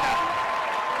gone!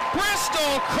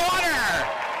 Bristol Carter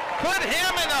put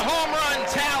him in the home run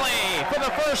tally for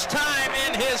the first time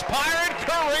in his Pirate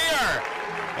career.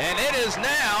 And it is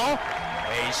now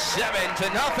a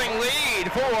 7-0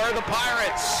 lead for the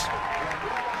Pirates.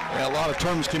 Yeah, a lot of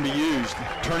terms can be used.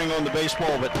 Turning on the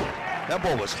baseball, but that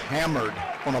ball was hammered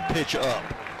on a pitch up.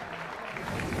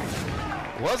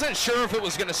 Wasn't sure if it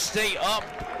was going to stay up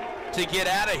to get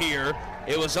out of here.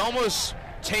 It was almost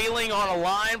tailing on a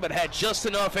line, but had just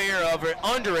enough air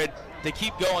under it to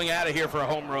keep going out of here for a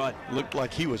home run. Looked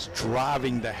like he was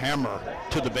driving the hammer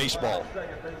to the baseball.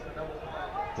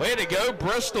 Way to go,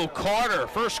 Bristol Carter.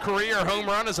 First career home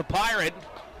run as a Pirate.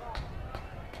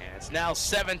 And it's now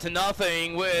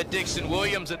 7-0 with Dixon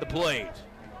Williams at the plate,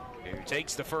 who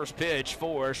takes the first pitch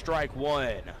for strike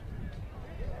 1.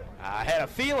 I had a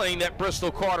feeling that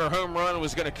Bristol Carter home run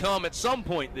was going to come at some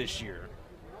point this year.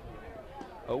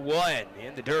 0-1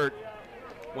 in the dirt.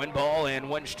 1 ball and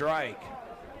 1 strike.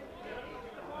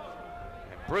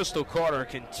 And Bristol Carter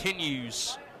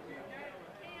continues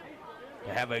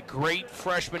to have a great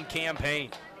freshman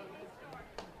campaign.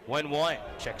 1-1.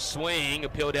 Check swing.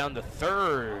 Appeal down to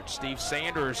third. Steve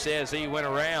Sanders says he went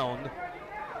around.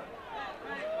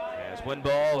 Has 1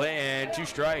 ball and 2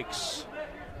 strikes.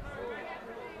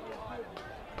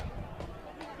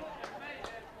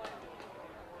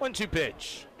 1-2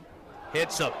 pitch.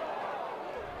 Hits him.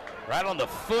 Right on the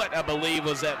foot, I believe,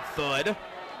 was that thud.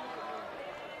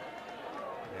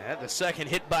 And the second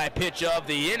hit by pitch of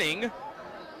the inning.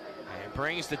 And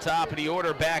brings the top of the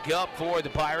order back up for the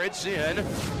Pirates in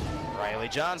Riley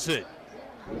Johnson.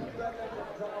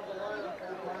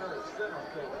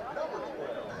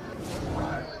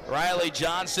 Riley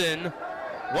Johnson,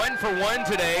 1 for 1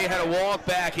 today, had a walk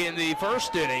back in the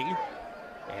first inning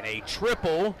and a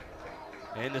triple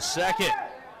in the second.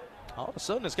 All of a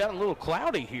sudden, it's gotten a little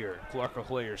cloudy here at Clark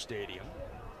LeClaire Stadium.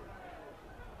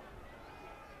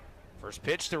 First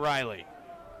pitch to Riley.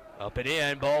 Up and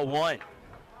in, ball 1.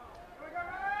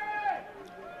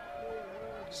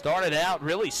 Started out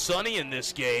really sunny in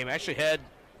this game. Actually had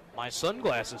my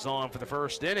sunglasses on for the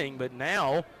first inning, but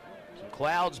now some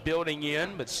clouds building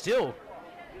in, but still,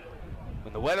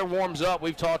 when the weather warms up,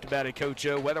 we've talked about it, Coach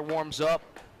O, weather warms up,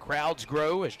 crowds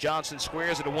grow as Johnson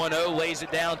squares at a 1-0, lays it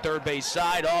down third base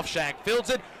side, Offshack fields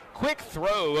it, quick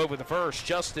throw over the first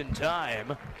just in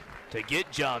time to get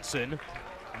Johnson,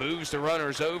 moves the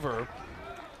runners over,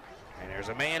 and there's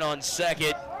a man on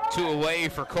second, 2 away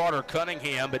for Carter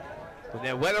Cunningham, but when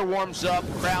the weather warms up,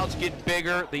 crowds get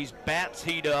bigger, these bats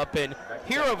heat up, and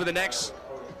here over the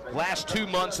last 2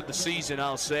 months of the season,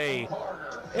 I'll say,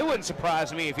 it wouldn't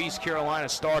surprise me if East Carolina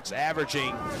starts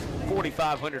averaging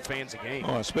 4,500 fans a game.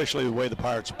 Oh, especially the way the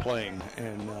Pirates are playing,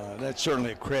 and that's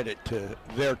certainly a credit to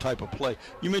their type of play.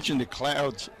 You mentioned the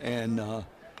clouds, and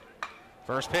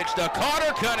first pitch to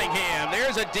Carter Cunningham.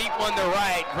 There's a deep one to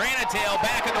right. Granatail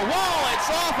back at the wall. It's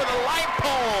off of the light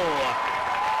pole.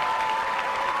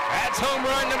 That's home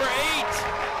run number 8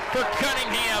 for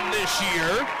Cunningham this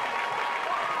year.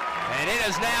 And it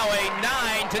is now a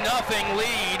 9-0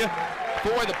 lead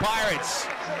for the Pirates.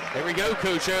 There we go,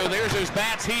 Coach O. There's those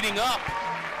bats heating up.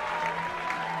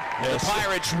 And the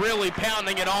Pirates really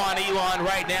pounding it on Elon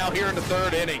right now here in the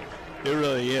third inning. It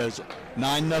really is.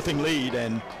 9-0 lead,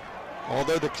 and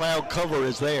although the cloud cover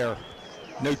is there,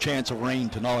 no chance of rain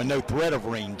tonight, and no threat of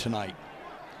rain tonight.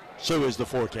 So is the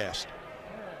forecast.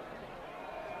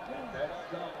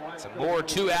 Some more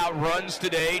 2-out runs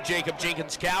today. Jacob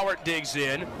Jenkins-Cowart digs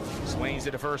in, swings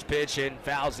at the first pitch and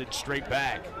fouls it straight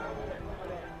back.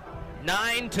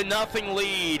 9-0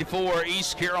 lead for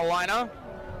East Carolina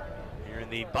here in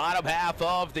the bottom half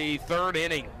of the third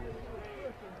inning.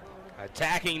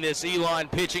 Attacking this Elon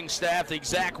pitching staff the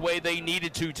exact way they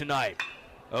needed to tonight.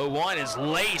 0-1 is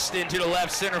laced into the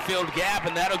left center field gap,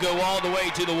 and that'll go all the way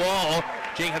to the wall.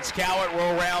 Jenkins-Cowart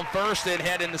will round first and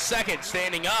head into second,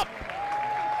 standing up.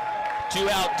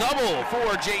 2-out double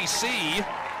for JC,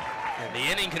 and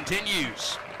the inning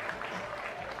continues.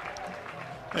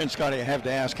 And Scotty, I have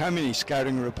to ask, how many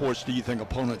scouting reports do you think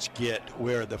opponents get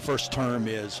where the first term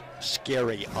is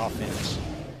scary offense?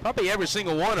 Probably every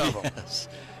single one of them. Yes.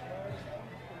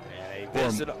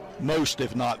 Or most,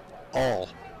 if not all.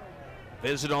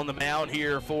 Visit on the mound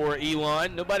here for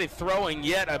Elon. Nobody throwing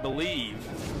yet, I believe,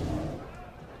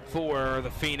 for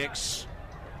the Phoenix.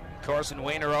 Carson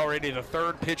Wayner already the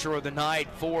third pitcher of the night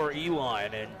for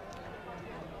Elon, and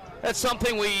that's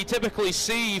something we typically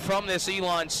see from this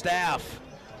Elon staff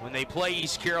when they play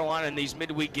East Carolina in these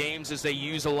midweek games, is they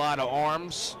use a lot of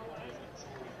arms.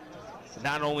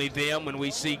 Not only them, when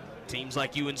we see teams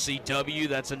like UNCW,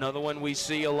 that's another one we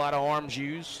see a lot of arms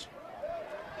used.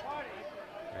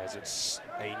 As it's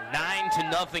a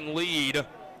 9-0 lead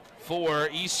for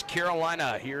East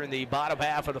Carolina here in the bottom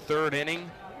half of the third inning.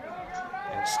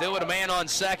 And still with a man on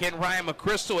second, Ryan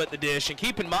McChrystal at the dish. And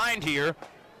keep in mind here,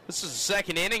 this is the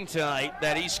second inning tonight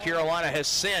that East Carolina has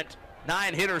sent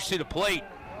 9 hitters to the plate.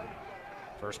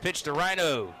 First pitch to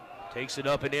Rhino. Takes it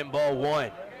up and in, ball 1.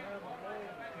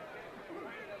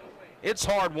 It's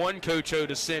hard one, Coach O,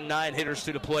 to send 9 hitters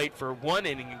to the plate for one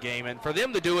inning a game. And for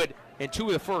them to do it in 2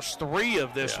 of the first 3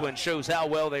 of this one shows how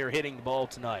well they are hitting the ball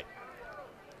tonight.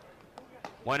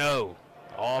 1-0.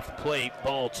 Off the plate,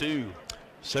 ball 2.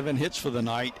 7 hits for the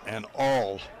night, and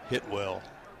all hit well.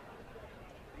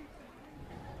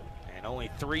 And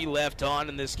only 3 left on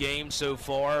in this game so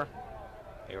far.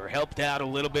 They were helped out a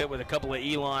little bit with a couple of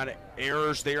Elon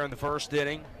errors there in the first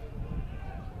inning.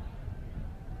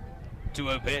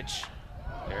 2-0 pitch.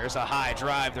 There's a high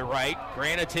drive to right.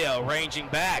 Granatail ranging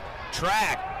back.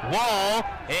 Track, wall,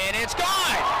 and it's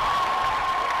gone!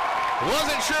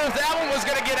 Wasn't sure if that one was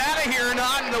going to get out of here or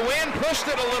not, and the wind pushed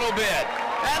it a little bit.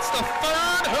 That's the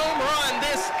 3rd home run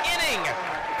this inning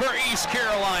for East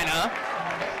Carolina.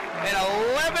 An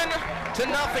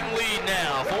 11-0 lead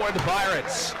now for the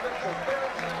Pirates.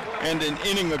 And an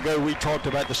inning ago, we talked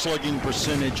about the slugging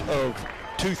percentage of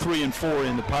 2, 3, and 4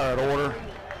 in the Pirate order.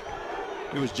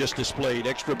 It was just displayed.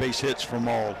 Extra base hits from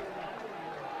all.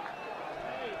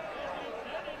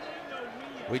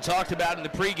 We talked about in the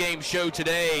pregame show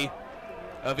today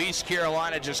of East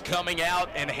Carolina just coming out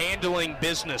and handling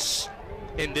business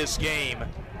in this game.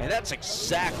 And that's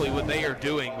exactly what they are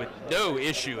doing with no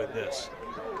issue in this.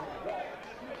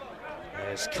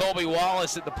 As Colby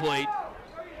Wallace at the plate,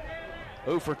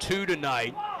 0 for 2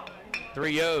 tonight.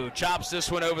 3-0, chops this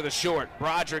one over the short.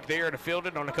 Broderick there to field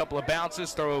it on a couple of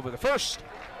bounces, throw over the first.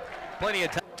 Plenty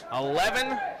of time.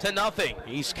 11-0,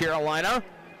 East Carolina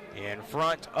in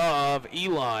front of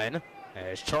Elon,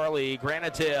 as Charlie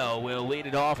Granatel will lead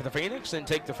it off for the Phoenix and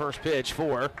take the first pitch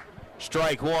for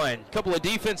strike one. Couple of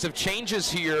defensive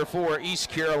changes here for East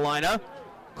Carolina.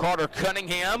 Carter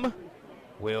Cunningham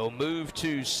will move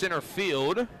to center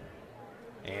field.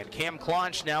 And Cam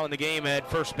Clonch now in the game at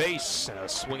first base. A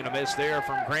swing and a miss there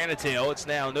from Granatel. It's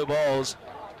now no balls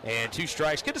and 2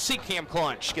 strikes. Good to see Cam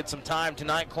Clonch get some time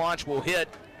tonight. Clonch will hit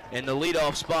in the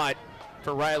leadoff spot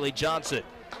for Riley Johnson.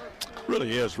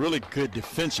 Really is. Really good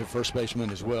defensive first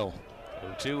baseman as well.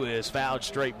 0-2 is fouled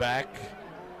straight back.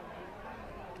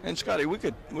 And Scotty, we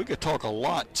could talk a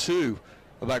lot too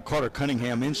about Carter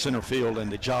Cunningham in center field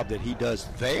and the job that he does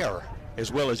there,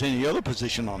 as well as any other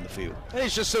position on the field. And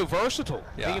he's just so versatile.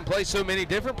 Yeah. He can play so many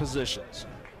different positions.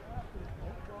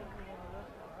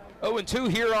 0-2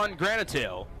 here on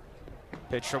Granatel.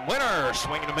 Pitch from Winter,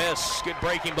 swing and a miss. Good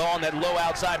breaking ball on that low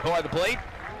outside part of the plate.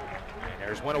 And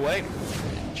there's one away.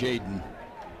 Jaden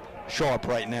sharp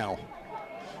right now.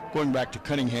 Going back to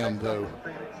Cunningham, though,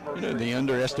 you know, the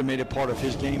underestimated part of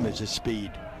his game is his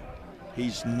speed.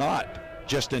 He's not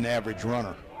just an average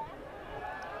runner.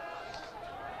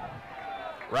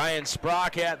 Ryan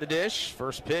Sprock at the dish.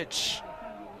 First pitch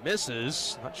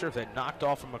misses. Not sure if they knocked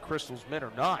off from McChrystal's mitt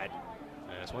or not.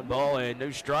 That's 1 ball and no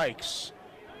strikes.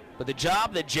 But the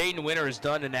job that Jaden Winter has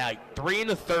done tonight, 3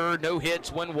 1/3, no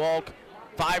hits, 1 walk,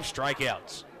 5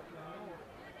 strikeouts.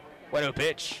 1-0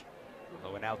 pitch.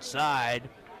 Low and outside.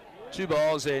 2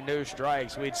 balls and no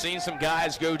strikes. We'd seen some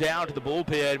guys go down to the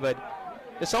bullpen, but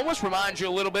this almost reminds you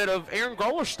a little bit of Aaron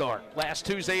Groller's start last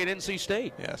Tuesday at NC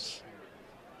State. Yes.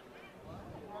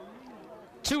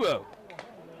 2-0.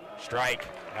 Strike.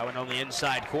 That one on the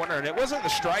inside corner. And it wasn't the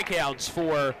strikeouts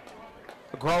for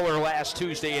Groller last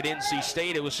Tuesday at NC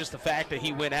State. It was just the fact that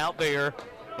he went out there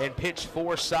and pitched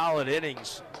 4 solid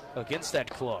innings against that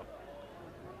club.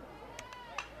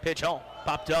 Pitch home.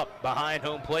 Popped up behind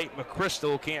home plate.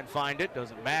 McChrystal can't find it.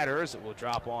 Doesn't matter, as it will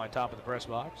drop on top of the press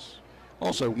box.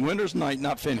 Also, Winter's night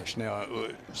not finished now.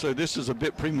 So this is a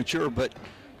bit premature, but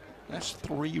that's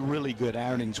 3 really good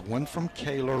outings. 1 from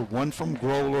Kaler, 1 from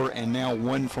Groller, and now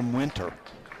 1 from Winter.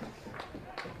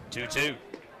 2-2.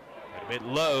 A bit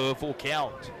low, full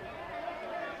count.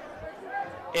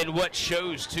 And what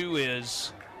shows, too,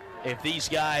 is if these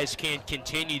guys can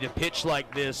continue to pitch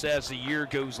like this as the year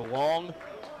goes along,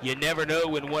 you never know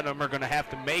when one of them are going to have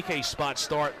to make a spot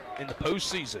start in the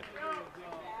postseason.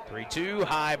 3-2,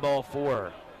 high ball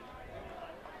 4.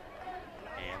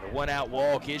 And the 1-out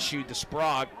walk issued to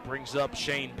Sprague brings up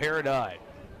Shane Paradine.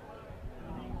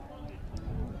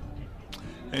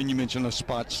 And you mentioned a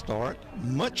spot start,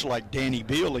 much like Danny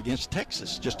Beal against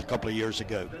Texas just a couple of years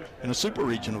ago in a super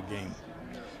regional game.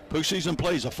 Postseason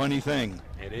play is a funny thing.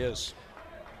 It is.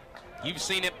 You've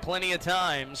seen it plenty of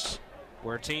times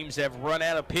where teams have run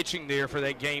out of pitching there for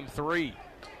that game 3.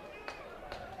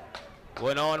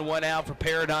 1 on, 1 out for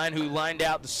Paradine, who lined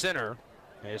out the center.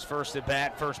 His first at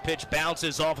bat, first pitch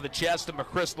bounces off of the chest of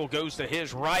McChrystal, goes to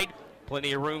his right.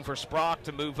 Plenty of room for Sprock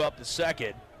to move up to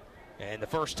second. And the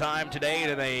first time today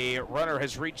that a runner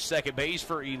has reached second base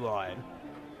for Elon.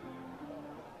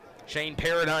 Shane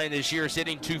Paradine this year is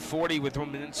hitting .240 with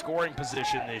him in scoring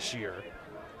position this year.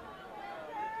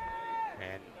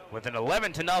 And with an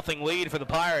 11-0 lead for the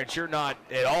Pirates, you're not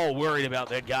at all worried about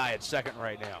that guy at second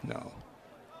right now. No.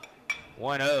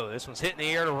 1-0. This one's hit in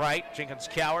the air to right. Jenkins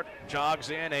Cowart jogs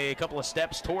in a couple of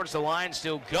steps towards the line,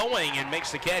 still going, and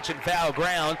makes the catch in foul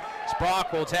ground.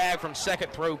 Sprock will tag from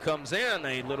second. Throw comes in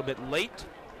a little bit late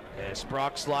as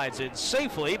Sprock slides in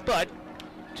safely, but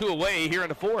 2 away here in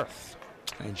the 4th.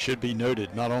 And should be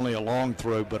noted, not only a long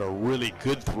throw, but a really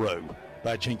good throw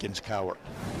by Jenkins Cowart.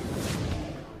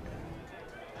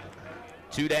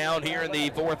 2 down here in the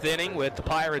 4th inning with the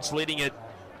Pirates leading it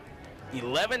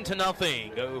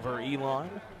 11-0 over Elon.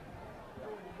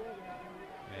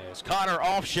 As Connor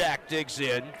Offshack digs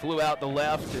in, flew out the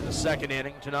left in the 2nd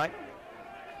inning tonight.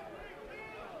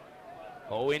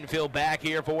 Infield back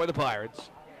here for the Pirates.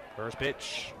 First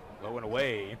pitch, low and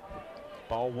away.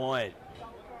 Ball 1.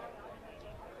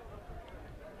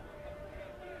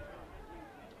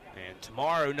 And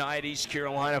tomorrow night, East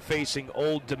Carolina facing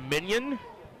Old Dominion.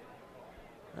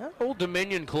 Old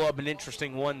Dominion club, an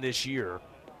interesting one this year.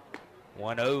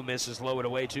 1-0, misses low and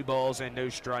away, 2 balls and no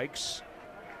strikes.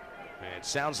 And it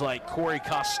sounds like Corey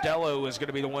Costello is going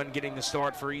to be the one getting the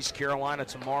start for East Carolina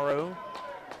tomorrow.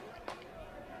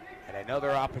 And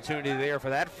another opportunity there for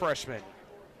that freshman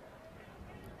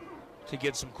to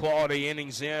get some quality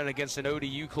innings in against an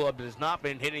ODU club that has not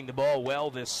been hitting the ball well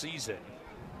this season.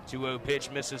 2-0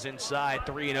 pitch misses inside,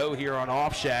 3-0 here on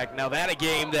Offshack. Now that a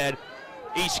game that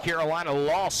East Carolina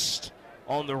lost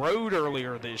on the road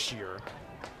earlier this year.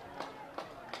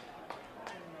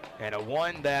 And a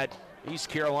one that East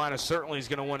Carolina certainly is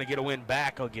going to want to get a win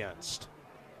back against.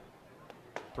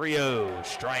 3-0,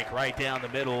 strike right down the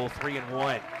middle,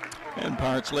 3-1. And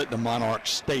Pirates let the Monarchs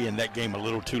stay in that game a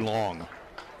little too long.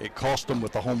 It cost them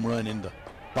with the home run in the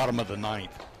bottom of the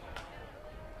 9th.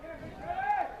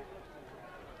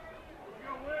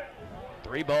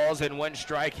 3 balls and 1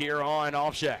 strike here on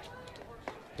Offshack.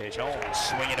 Pitch home,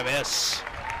 swing and a miss.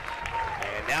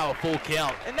 And now a full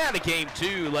count. And now the game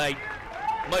too,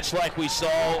 much like we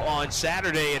saw on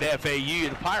Saturday at FAU,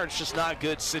 the Pirates just not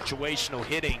good situational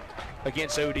hitting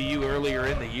against ODU earlier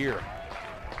in the year.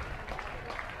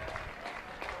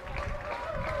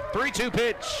 3-2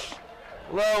 pitch,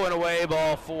 low and away,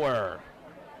 ball 4.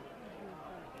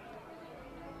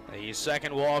 The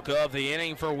second walk of the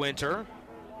inning for Winter.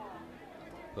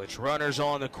 Puts runners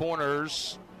on the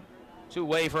corners. 2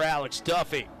 away for Alex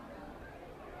Duffy.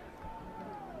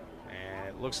 And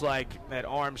it looks like that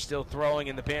arm's still throwing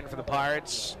in the pen for the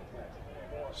Pirates.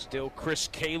 Still Chris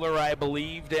Kaler, I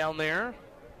believe, down there.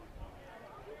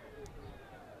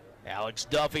 Alex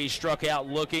Duffy struck out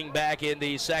looking back in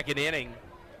the second inning.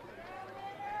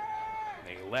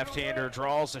 The left-hander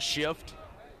draws a shift.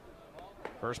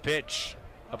 First pitch,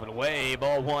 up and away,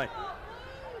 ball 1.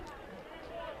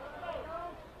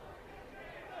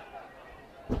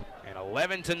 An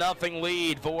 11-0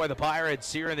 lead for the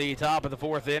Pirates here in the top of the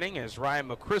 4th inning as Ryan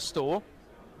McChrystal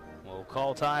will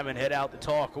call time and head out to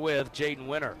talk with Jaden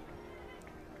Winter.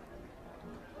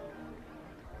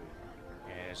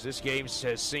 As this game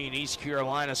has seen East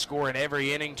Carolina score in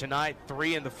every inning tonight,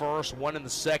 3 in the first, 1 in the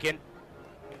second,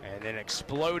 and then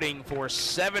exploding for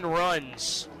 7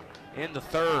 runs in the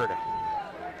 3rd.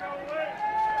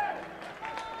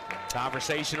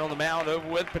 Conversation on the mound over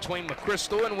with between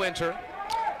McChrystal and Winter.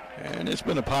 And it's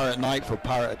been a Pirate night for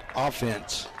Pirate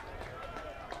offense.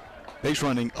 Base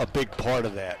running a big part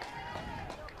of that.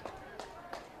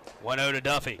 1-0 to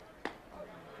Duffy.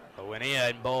 Going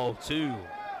in, ball 2.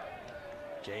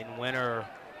 Jaden Winter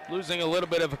losing a little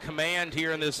bit of a command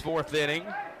here in this 4th inning.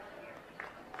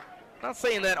 Not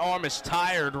saying that arm is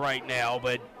tired right now,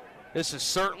 but this is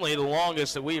certainly the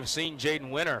longest that we have seen Jaden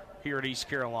Winter here at East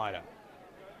Carolina.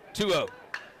 2-0.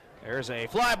 There's a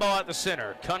fly ball at the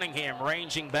center. Cunningham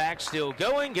ranging back, still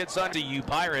going, gets under you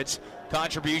Pirates.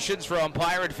 Contributions from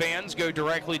Pirate fans go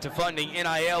directly to funding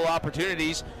NIL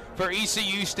opportunities for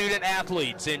ECU student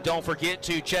athletes. And don't forget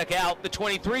to check out the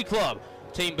 23 Club,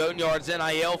 Team Boneyard's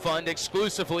NIL fund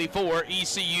exclusively for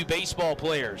ECU baseball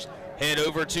players. Head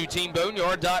over to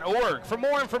teamboneyard.org for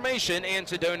more information and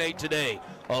to donate today.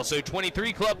 Also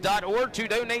 23club.org to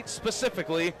donate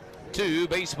specifically to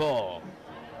baseball.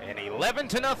 An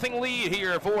 11-0 lead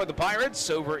here for the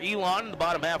Pirates over Elon in the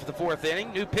bottom half of the 4th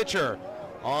inning. New pitcher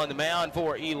on the mound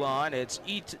for Elon. It's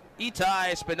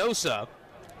Itai Espinosa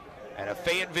out of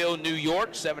Fayetteville, New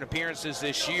York. 7 appearances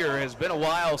this year. Has been a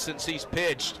while since he's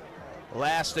pitched.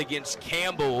 Last against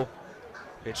Campbell.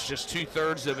 It's just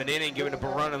 2/3 of an inning, giving up a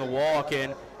run and a walk.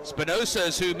 And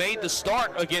Espinosa, who made the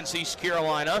start against East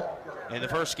Carolina in the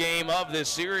first game of this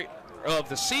series of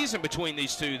the season between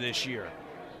these two this year.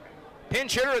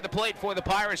 Pinch hitter at the plate for the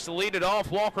Pirates to lead it off,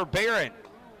 Walker Barron.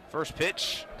 First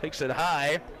pitch takes it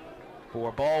high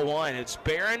for ball 1. It's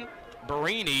Barron,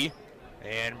 Barini,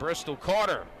 and Bristol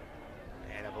Carter.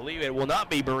 And I believe it will not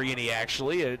be Barini,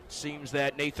 actually. It seems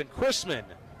that Nathan Chrisman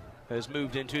has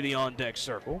moved into the on-deck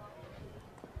circle.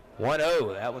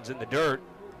 1-0, that one's in the dirt.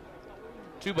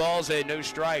 2 balls and no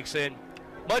strikes. And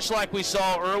much like we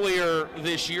saw earlier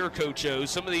this year, Coach O,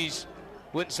 some of these,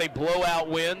 wouldn't say blowout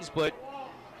wins, but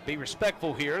be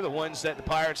respectful here, the ones that the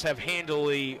Pirates have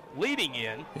handily leading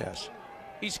in. Yes.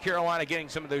 East Carolina getting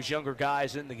some of those younger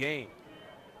guys in the game.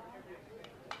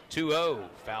 2-0,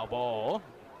 foul ball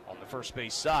on the first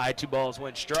base side. 2 balls,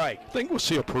 1 strike. I think we'll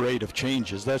see a parade of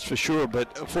changes, that's for sure,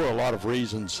 but for a lot of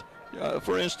reasons.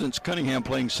 For instance, Cunningham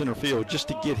playing center field, just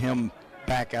to get him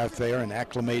back out there and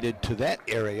acclimated to that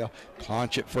area.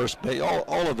 Clonch at first base,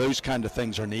 all of those kind of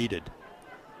things are needed.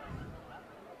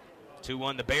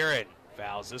 2-1 to Barrett.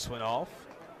 Fouls this one off.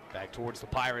 Back towards the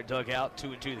Pirate dugout,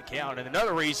 2-2 the count. And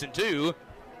another reason, too,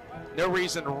 no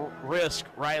reason to risk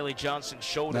Riley Johnson's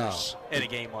shoulders in a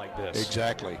game like this.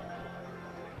 Exactly.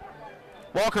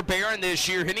 Walker Barron this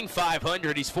year hitting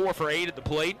 .500. He's 4 for 8 at the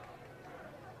plate.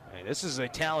 And this is a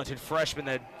talented freshman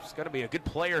that's going to be a good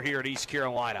player here at East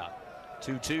Carolina.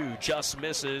 2-2 just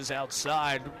misses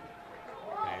outside.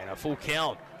 And a full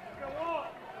count.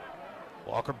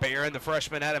 Walker Barron, the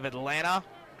freshman out of Atlanta.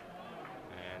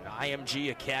 And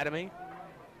IMG Academy.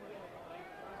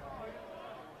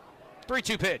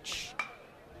 3-2 pitch.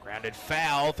 Grounded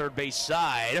foul, third base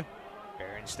side.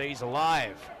 Barron stays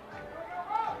alive.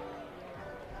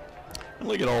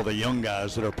 Look at all the young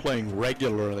guys that are playing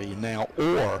regularly now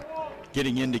or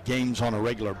getting into games on a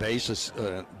regular basis.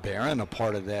 Barron, a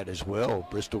part of that as well.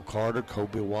 Bristol Carter,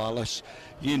 Kobe Wallace.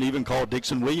 You can even call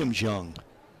Dixon Williams young.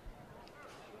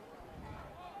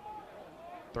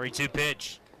 3-2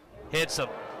 pitch. Hits him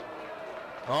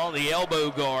on the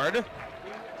elbow guard.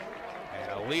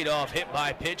 And a leadoff hit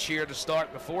by pitch here to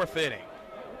start the 4th inning.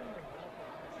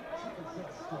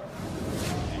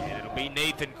 And it'll be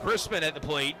Nathan Chrisman at the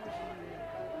plate.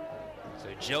 So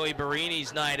Joey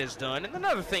Barini's night is done. And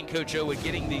another thing, Coach O, with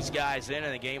getting these guys in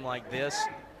a game like this,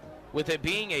 with it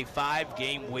being a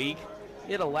 5-game week,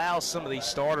 it allows some of these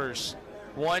starters,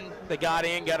 one, they got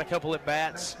in, got a couple at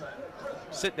bats,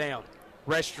 sit down,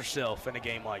 rest yourself in a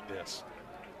game like this.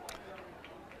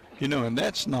 You know, and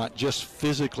that's not just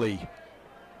physically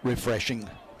refreshing,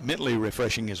 mentally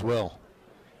refreshing as well.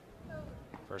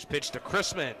 First pitch to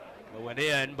Chrisman, went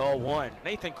in, ball 1.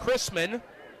 Nathan Chrisman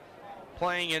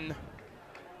playing in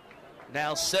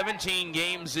now 17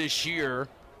 games this year,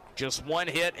 just 1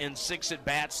 hit and 6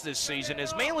 at-bats this season,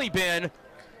 has mainly been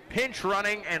pinch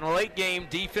running and late-game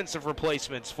defensive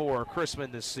replacements for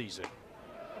Chrisman this season.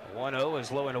 1-0 is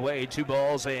low and away, 2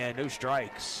 balls and no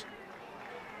strikes.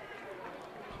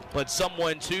 But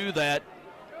someone, too, that,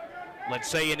 let's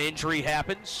say an injury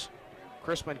happens,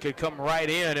 Chrisman could come right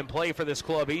in and play for this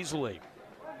club easily.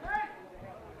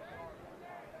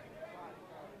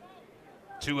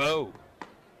 2-0.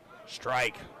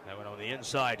 Strike. That went on the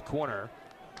inside corner.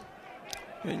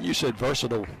 And you said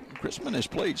versatile. Chrisman has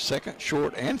played second,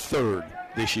 short, and third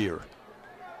this year.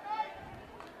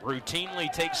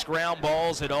 Routinely takes ground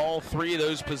balls at all 3 of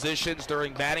those positions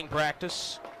during batting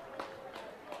practice.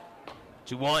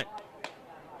 2-1.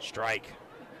 Strike.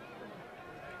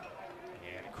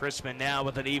 And Chrisman now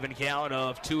with an even count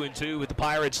of 2-2 with the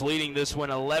Pirates leading this one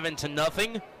 11-0.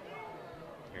 Here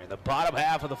in the bottom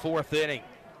half of the 4th inning.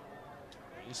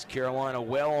 East Carolina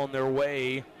well on their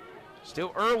way.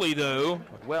 Still early, though,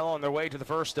 but well on their way to the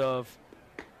first of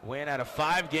win out of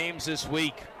 5 games this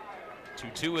week.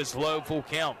 2-2 is low, full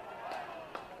count.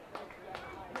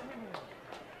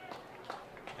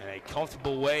 And a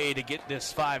comfortable way to get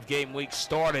this 5-game week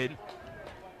started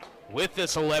with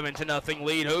this 11-0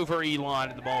 lead over Elon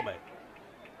at the moment.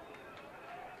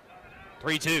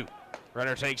 3-2.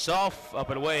 Runner takes off, up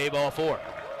and away, ball 4.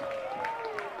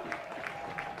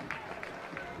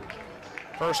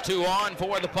 First 2 on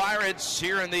for the Pirates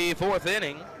here in the 4th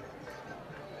inning.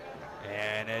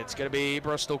 And it's going to be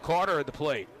Bristol Carter at the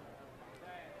plate.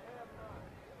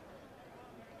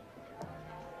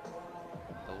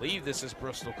 I believe this is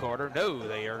Bristol Carter. No,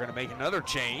 they are going to make another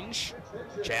change.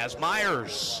 Chaz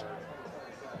Myers.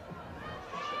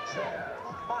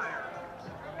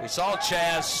 We saw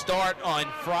Chaz start on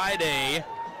Friday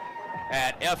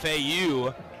at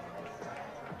FAU.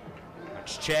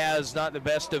 Chaz, not the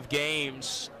best of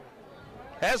games,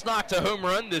 has knocked a home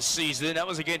run this season. That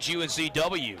was against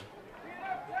UNCW.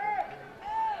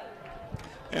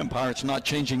 And Pirates not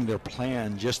changing their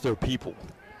plan, just their people.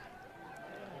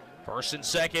 First and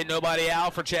second, nobody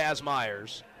out for Chaz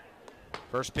Myers.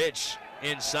 First pitch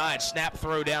inside, snap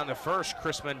throw down the first.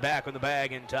 Chrisman back on the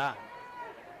bag in time.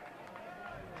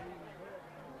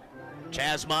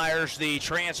 Chaz Myers, the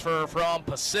transfer from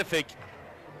Pacific.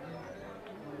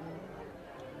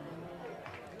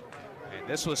 And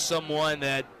this was someone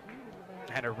that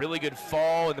had a really good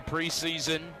fall in the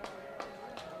preseason,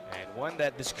 and one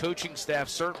that this coaching staff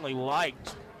certainly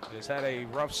liked. Has had a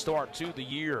rough start to the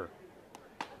year.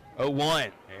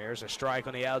 0-1. There's a strike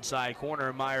on the outside corner,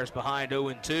 and Myers behind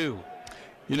 0-2.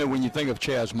 You know, when you think of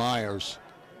Chaz Myers,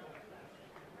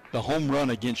 the home run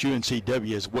against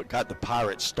UNCW is what got the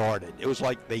Pirates started. It was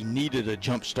like they needed a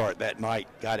jump start that night,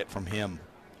 got it from him.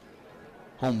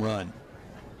 Home run.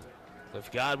 Cliff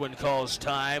Godwin calls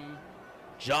time,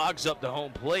 jogs up the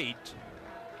home plate,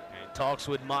 and talks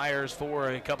with Myers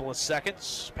for a couple of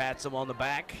seconds, pats him on the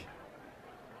back.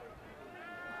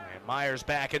 And Myers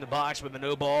back in the box with a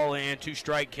no ball and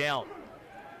 2-strike count.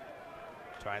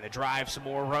 Trying to drive some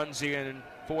more runs here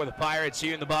for the Pirates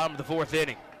here in the bottom of the 4th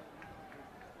inning.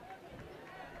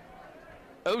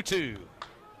 0-2.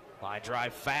 Line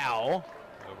drive foul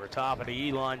over top of the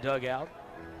Elon dugout.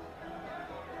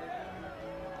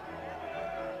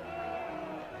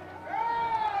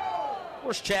 Of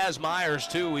course, Chaz Myers,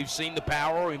 too. We've seen the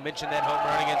power. We mentioned that home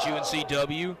run against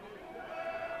UNCW.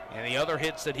 And the other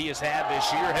hits that he has had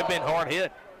this year have been hard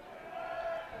hit.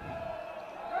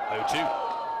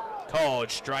 0-2. Called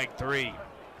strike 3.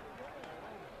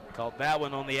 Called that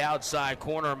one on the outside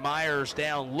corner. Myers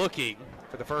down looking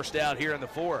for the first out here in the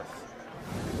 4th.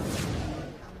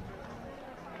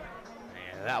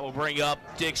 And that will bring up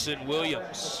Dixon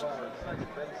Williams.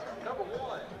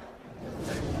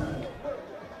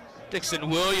 Dixon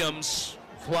Williams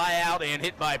fly out and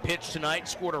hit by pitch tonight.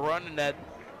 Scored a run in that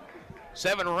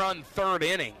 7-run 3rd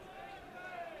inning.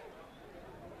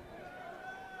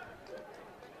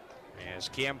 As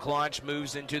Cam Clonch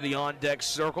moves into the on-deck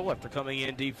circle after coming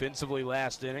in defensively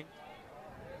last inning.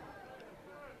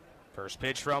 First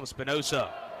pitch from Espinosa.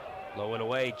 Low and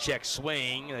away, check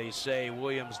swing. They say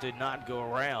Williams did not go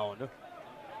around.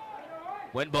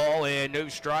 Wind ball and no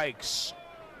strikes.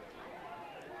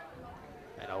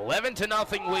 An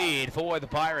 11-0 lead for the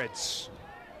Pirates.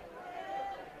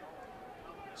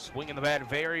 Swinging the bat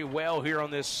very well here on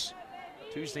this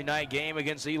Tuesday night game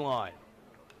against Elon.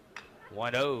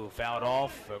 1-0 fouled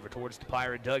off over towards the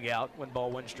Pirate dugout. 1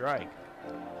 ball, 1 strike.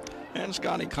 And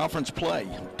Scotty, conference play.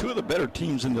 2 of the better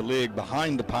teams in the league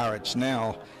behind the Pirates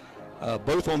now,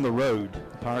 both on the road.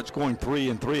 The Pirates going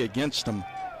 3-3 against them.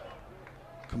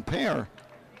 Compare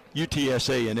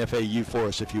UTSA and FAU for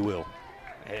us, if you will.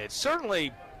 It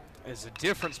certainly is a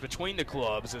difference between the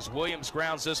clubs as Williams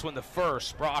grounds this one to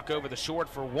first. Brock over the short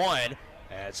for 1.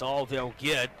 That's all they'll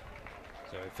get.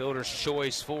 So fielder's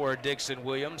choice for Dixon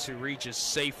Williams, who reaches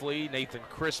safely. Nathan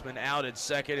Chrisman out at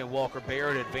second, and Walker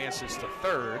Barrett advances to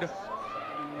third.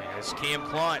 As Cam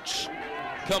Clonch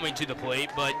coming to the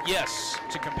plate. But yes,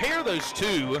 to compare those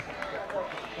two,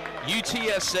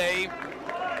 UTSA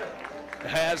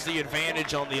has the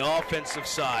advantage on the offensive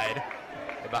side.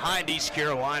 And behind East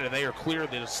Carolina, they are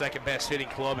clearly the second best hitting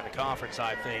club in the conference,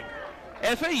 I think.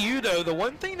 FAU, though, the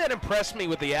one thing that impressed me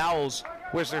with the Owls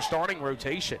was their starting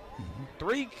rotation.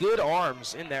 3 good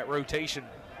arms in that rotation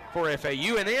for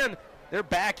FAU. And then their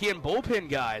back-end bullpen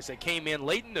guys that came in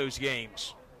late in those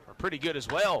games are pretty good as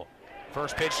well.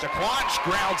 First pitch to Clonch,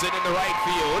 grounds it in the right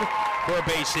field for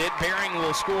a base hit. Behring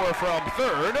will score from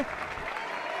third.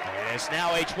 And it's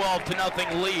now a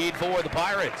 12-0 lead for the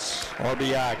Pirates.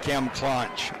 RBI, Cam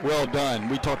Clonch. Well done.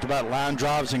 We talked about line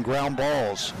drives and ground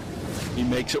balls. He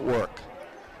makes it work.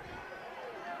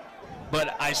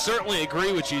 But I certainly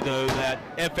agree with you, though, that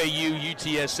FAU,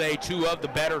 UTSA, 2 of the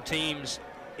better teams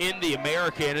in the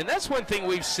American. And that's one thing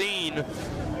we've seen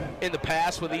in the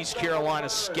past with East Carolina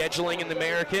scheduling in the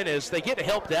American is they get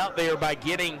helped out there by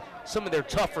getting some of their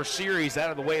tougher series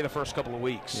out of the way the first couple of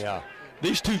weeks. Yeah.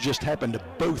 These two just happen to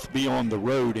both be on the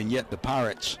road, and yet the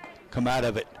Pirates come out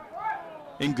of it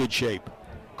in good shape.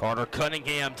 Carter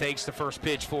Cunningham takes the first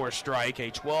pitch for a strike.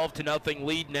 A 12-0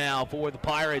 lead now for the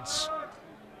Pirates,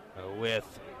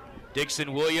 with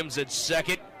Dixon Williams at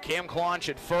second, Cam Clonch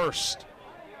at first.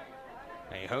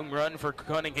 A home run for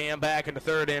Cunningham back in the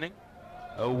 3rd inning.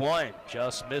 0-1,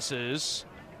 just misses.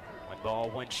 1 ball,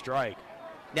 1 strike.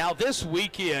 Now this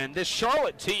weekend, this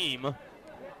Charlotte team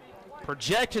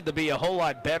projected to be a whole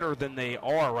lot better than they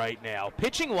are right now.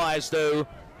 Pitching-wise, though,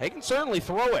 they can certainly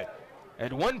throw it.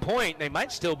 At one point, they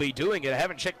might still be doing it. I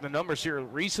haven't checked the numbers here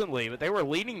recently, but they were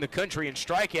leading the country in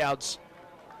strikeouts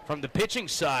from the pitching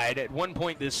side at one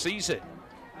point this season.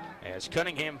 As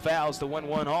Cunningham fouls the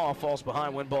 1-1 off, falls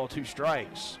behind 1 ball, 2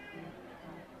 strikes.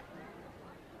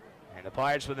 And the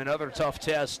Pirates with another tough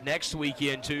test next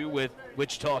weekend, too, with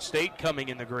Wichita State coming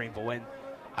into Greenville. And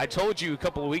I told you a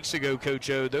couple of weeks ago, Coach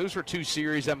O, those were 2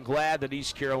 series I'm glad that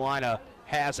East Carolina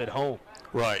has at home.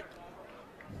 Right.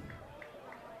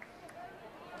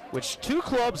 Which 2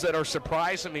 clubs that are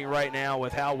surprising me right now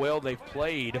with how well they've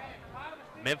played.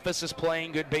 Memphis is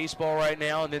playing good baseball right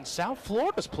now, and then South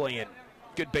Florida's playing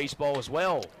good baseball as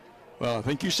well. Well, I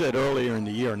think you said earlier in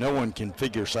the year, no one can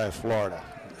figure South Florida.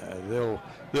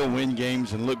 They'll win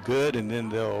games and look good, and then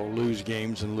they'll lose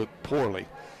games and look poorly.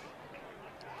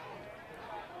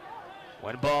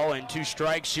 1 ball and 2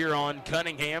 strikes here on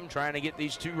Cunningham, trying to get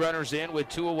these 2 runners in with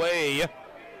 2 away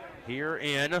here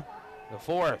in the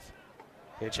 4th.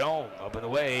 Pitch home, up and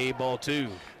away, ball 2.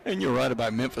 And you're right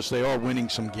about Memphis. They are winning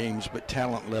some games, but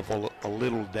talent level a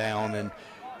little down. And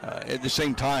at the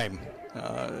same time,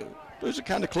 those are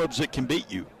kind of clubs that can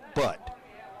beat you. But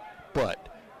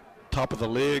top of the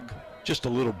league, just a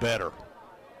little better.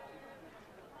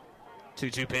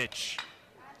 2-2 pitch.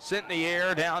 Sent in the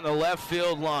air down the left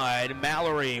field line.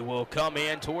 Mallory will come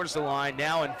in towards the line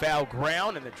now in foul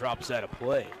ground, and it drops out of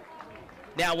play.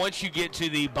 Now, once you get to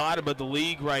the bottom of the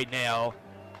league right now,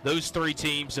 those 3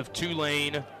 teams of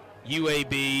Tulane,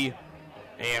 UAB,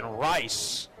 and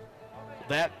Rice.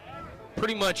 That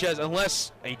pretty much,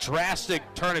 unless a drastic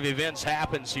turn of events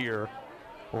happens here,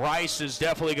 Rice is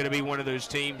definitely going to be one of those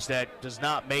teams that does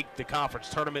not make the conference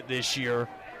tournament this year.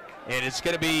 And it's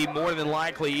going to be more than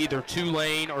likely either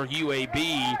Tulane or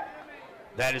UAB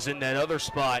that is in that other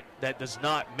spot that does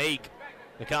not make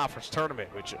the conference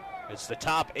tournament, which it's the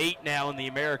top 8 now in the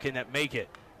American that make it.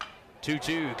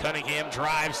 2-2. Cunningham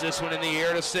drives this one in the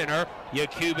air to center.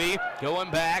 Yakubi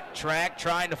going back, track,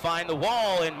 trying to find the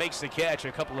wall, and makes the catch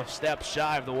a couple of steps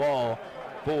shy of the wall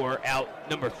for out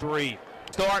number 3.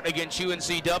 Start against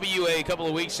UNCW a couple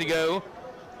of weeks ago.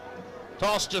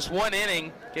 Tossed just 1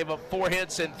 inning, gave up 4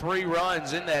 hits and 3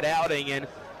 runs in that outing. And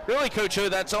really, Coach O,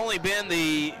 that's only been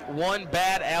the one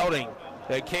bad outing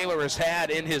that Kaler has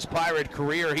had in his Pirate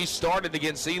career. He started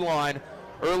against Elon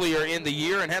earlier in the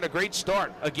year and had a great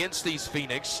start against these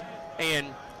Phoenix, and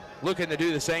looking to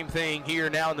do the same thing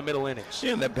here now in the middle innings.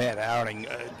 Yeah, that bad outing,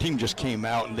 team just came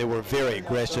out and they were very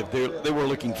aggressive. They were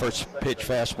looking for pitch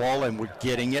fastball and were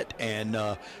getting it, and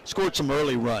scored some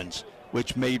early runs,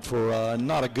 which made for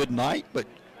not a good night, but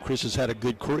Chris has had a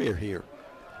good career here.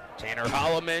 Tanner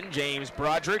Holloman, James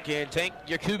Broderick, and Tank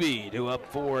Yakubi do up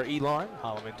for Elon.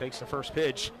 Holloman takes the first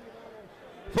pitch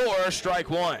for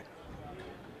strike 1.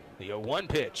 The 0-1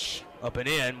 pitch up and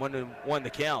in, 1-1 the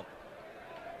count.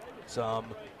 A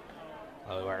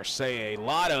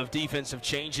lot of defensive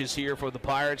changes here for the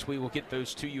Pirates. We will get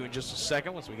those to you in just a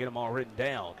second once we get them all written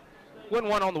down.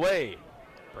 1-1 on the way.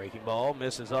 Breaking ball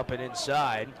misses up and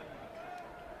inside.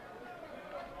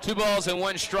 2 balls and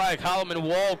 1 strike. Holloman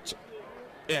walked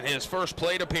in his first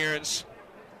plate appearance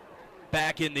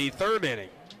back in the 3rd inning.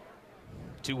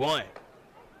 2-1.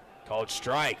 Called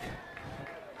strike.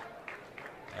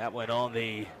 That went on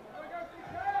the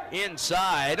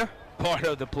inside part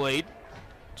of the plate.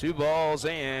 2 balls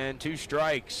and 2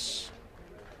 strikes.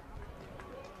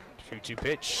 2-2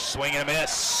 pitch, swing and a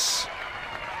miss.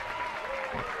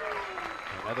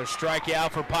 Another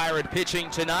strikeout for Pirate pitching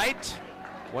tonight.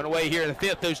 1 away here in the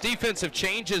 5th. Those defensive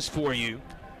changes for you.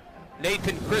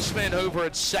 Nathan Chrisman over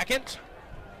at second.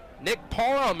 Nick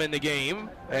Parham in the game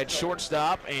at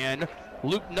shortstop, and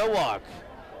Luke Nowak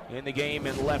in the game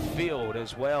in left field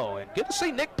as well. And good to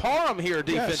see Nick Parham here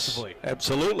defensively. Yes,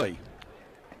 absolutely.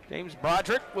 James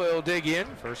Broderick will dig in.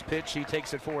 First pitch, he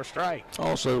takes it for a strike.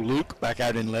 Also Luke back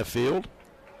out in left field.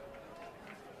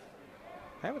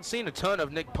 Haven't seen a ton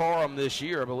of Nick Parham this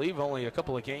year. I believe only a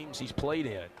couple of games he's played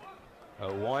in.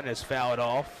 0-1 is fouled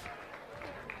off.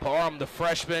 Parham, the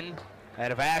freshman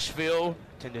out of Asheville,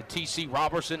 attended T.C.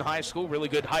 Robertson High School. Really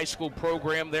good high school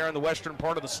program there in the western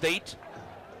part of the state.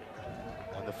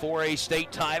 Won the 4A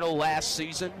state title last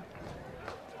season.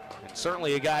 And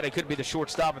certainly a guy that could be the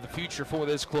shortstop of the future for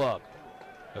this club.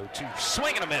 0-2,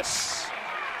 swing and a miss.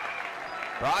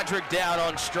 Broderick down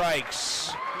on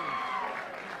strikes.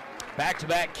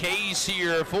 Back-to-back Ks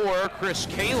here for Chris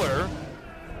Kaler.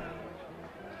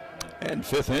 And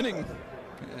 5th inning.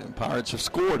 And Pirates have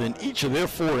scored in each of their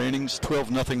 4 innings,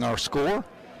 12-0 our score.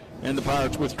 And the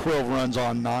Pirates with 12 runs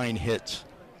on 9 hits.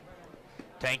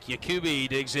 Tank Yakubi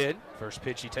digs in. First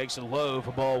pitch, he takes it low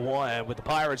for ball 1, with the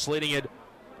Pirates leading it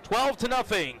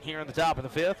 12-0 here in the top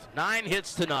of the 5th. 9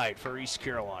 hits tonight for East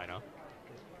Carolina.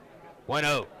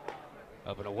 1-0.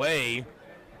 Up and away.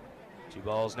 2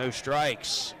 balls, no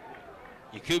strikes.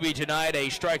 Yakubi tonight a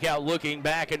strikeout looking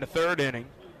back in the 3rd inning,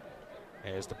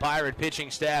 as the Pirate pitching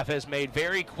staff has made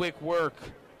very quick work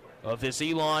of this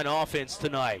Elon offense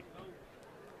tonight.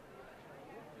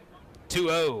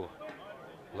 2-0.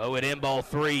 Low at end, ball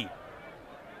 3.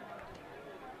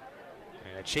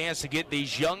 And a chance to get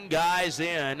these young guys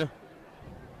in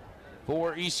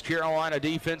for East Carolina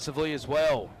defensively as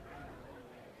well.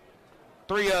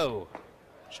 3-0.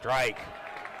 Strike.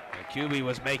 And Yakubi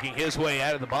was making his way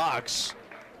out of the box.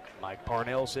 Mike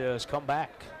Parnell says, come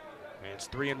back. And it's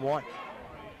 3-1.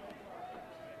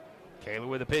 Kaler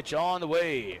with a pitch on the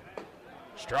way.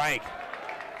 Strike.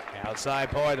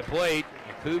 Outside part of the plate.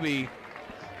 Yakubi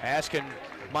asking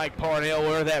Mike Parnell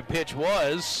where that pitch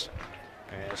was.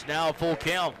 And it's now a full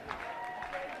count.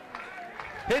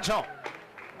 Pitch on.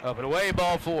 Up and away,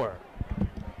 ball 4.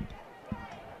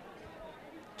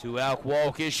 2-out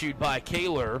walk issued by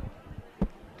Kaler.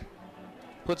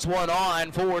 Puts one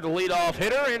on for the leadoff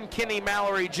hitter and Kenny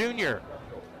Mallory Jr.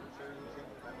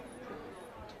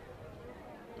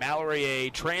 Mallory, a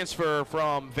transfer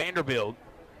from Vanderbilt.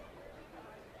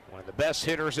 One of the best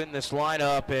hitters in this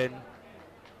lineup and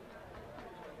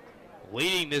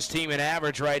leading this team in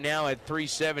average right now at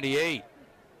 378.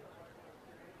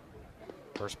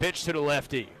 First pitch to the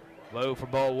lefty. Low for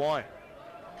ball 1.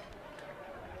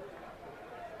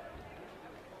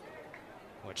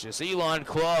 which is Elon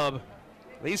Club.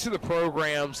 These are the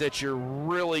programs that you're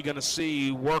really going to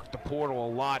see work the portal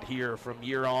a lot here from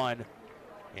year on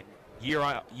and year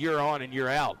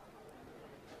out.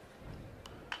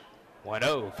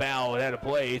 1-0, foul out of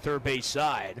play, third base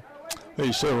side.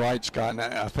 You're so right, Scott. And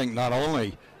I think not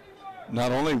only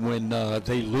when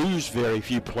they lose very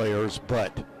few players,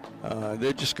 but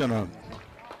they're gonna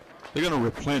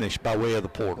replenish by way of the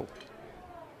portal.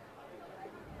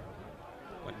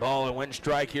 One ball and one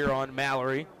strike here on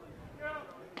Mallory.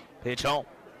 Pitch home,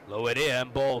 low it in,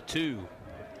 ball 2.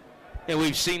 And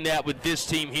we've seen that with this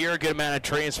team here, a good amount of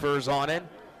transfers on it.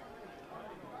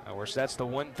 Of course, that's the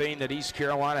one thing that East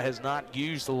Carolina has not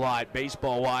used a lot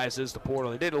baseball-wise is the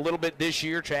portal. They did a little bit this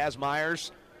year. Chaz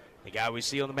Myers, the guy we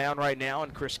see on the mound right now,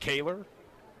 and Chris Kaler.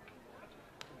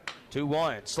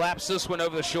 2-1, slaps this one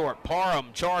over the short. Parham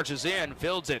charges in,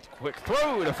 fields it. Quick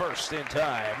throw to first in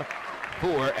time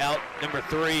for out number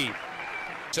 3.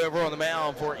 It's over on the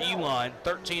mound for Elon.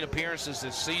 13 appearances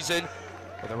this season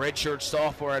with a redshirt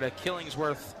sophomore out of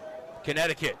Killingsworth,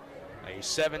 Connecticut. A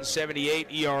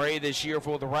 7.78 ERA this year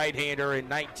for the right-hander in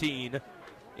 19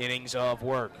 innings of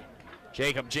work.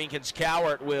 Jacob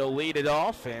Jenkins-Cowart will lead it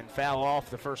off and foul off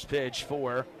the first pitch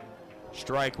for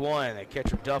strike 1. The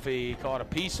catcher Duffy caught a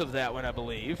piece of that one, I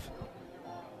believe.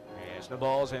 There's no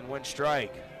balls and 1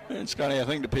 strike. And Scotty, I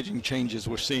think the pitching changes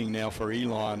we're seeing now for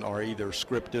Elon are either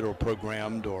scripted or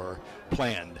programmed or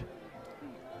planned.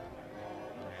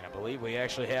 And I believe we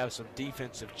actually have some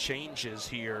defensive changes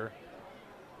here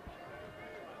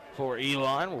for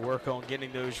Elon. We'll work on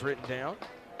getting those written down.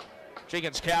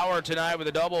 Jenkins-Cowart tonight with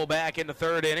a double back in the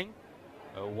 3rd inning.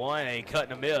 0-1, a cut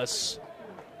and a miss.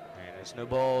 And it's no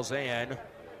balls and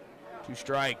 2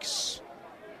 strikes.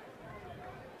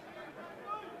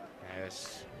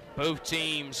 As both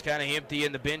teams kind of empty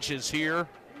in the benches here.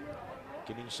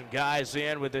 Getting some guys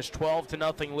in with this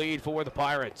 12-0 lead for the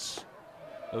Pirates.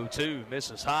 0-2,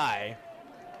 misses high.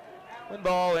 1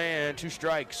 ball and 2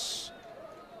 strikes.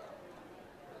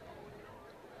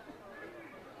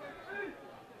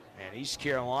 And East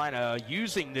Carolina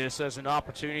using this as an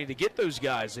opportunity to get those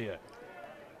guys in.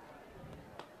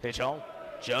 Pitch home,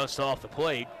 just off the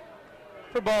plate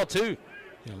for ball 2.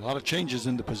 Yeah, a lot of changes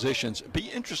in the positions. It'd be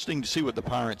interesting to see what the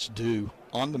Pirates do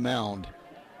on the mound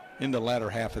in the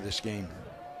latter half of this game.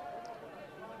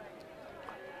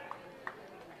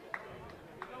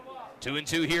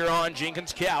 2-2 here on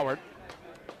Jenkins-Cowart.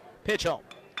 Pitch home,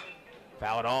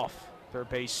 foul it off. Third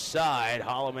base side,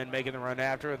 Holloman making the run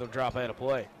after. They'll drop out of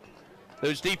play.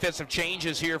 Those defensive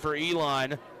changes here for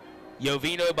Elon.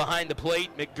 Jovino behind the plate,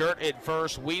 McGirt at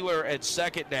first, Wheeler at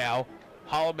second now.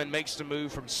 Holloman makes the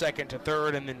move from second to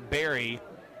third, and then Barry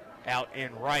out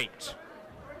in right.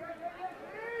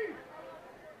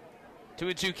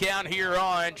 2-2 count here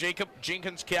on Jacob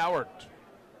Jenkins-Cowart.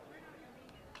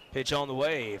 Pitch on the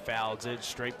way, fouls it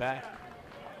straight back.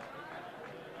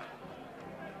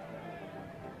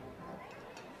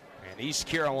 And East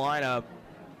Carolina,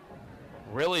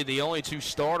 really the only 2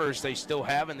 starters they still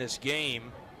have in this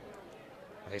game.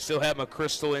 They still have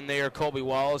McChrystal in there. Colby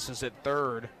Wallace is at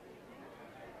third.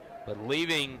 But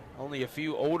leaving only a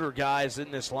few older guys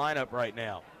in this lineup right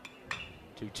now.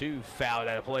 2-2, fouled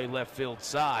out of play left field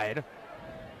side.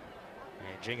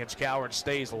 And Jenkins-Cowart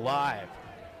stays alive.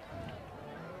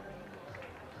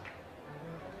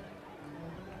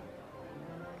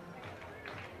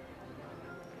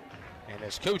 And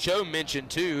as Coach O mentioned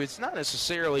too, it's not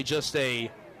necessarily just a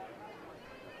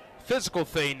physical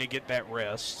thing to get that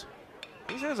rest.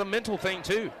 He says a mental thing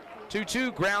too.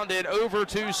 2-2 grounded over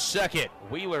to second.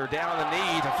 Wheeler down on the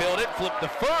knee to field it, flip the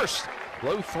first.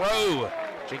 Low throw.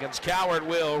 Jenkins-Cowart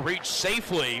will reach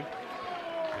safely.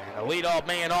 And a leadoff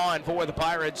man on for the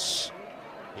Pirates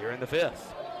here in the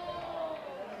 5th.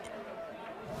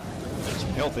 Some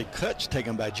healthy cuts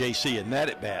taken by JC in that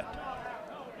at bat.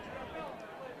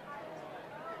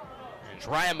 It's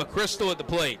Ryan McChrystal at the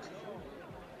plate.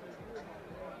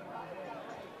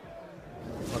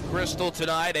 McChrystal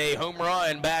tonight, a home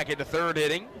run back in the 3rd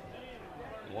inning.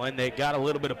 One that got a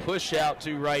little bit of push out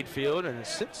to right field, and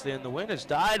since then the wind has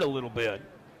died a little bit.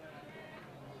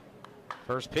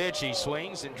 First pitch, he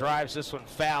swings and drives this one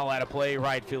foul out of play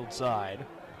right field side.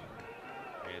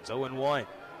 It's 0-1.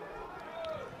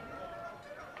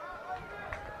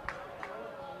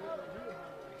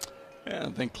 Yeah,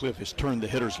 I think Cliff has turned the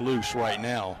hitters loose right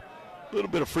now. A little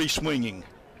bit of free swinging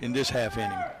in this half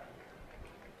inning.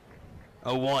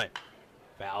 0-1.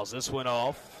 Fouls this one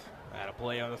off. Out of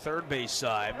play on the third base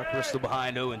side. McChrystal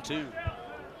behind 0-2.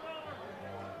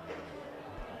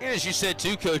 And as you said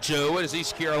too, Coach O, what is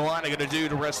East Carolina going to do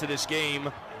the rest of this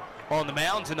game on the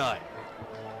mound tonight?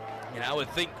 And I would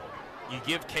think you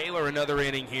give Kaler another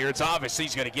inning here. It's obvious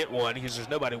he's going to get one because there's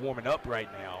nobody warming up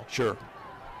right now. Sure.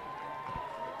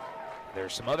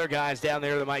 There's some other guys down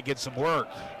there that might get some work.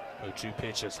 0-2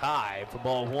 pitch is high for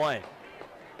ball one.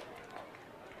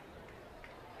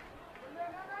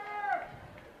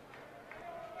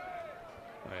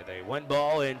 All right, they 1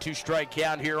 ball and 2 strike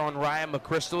count here on Ryan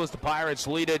McChrystal as the Pirates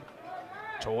lead it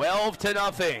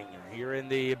 12-0 here in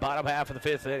the bottom half of the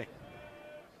 5th inning.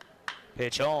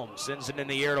 Pitch home, sends it in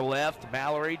the air to left.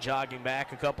 Mallory jogging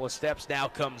back a couple of steps, now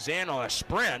comes in on a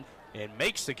sprint and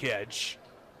makes the catch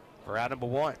for out number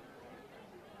 1.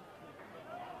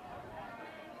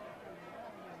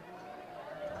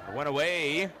 Went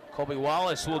away. Colby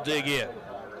Wallace will dig in.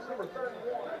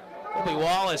 Colby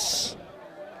Wallace,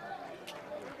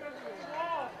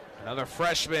 another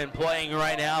freshman playing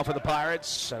right now for the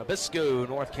Pirates at Abisko,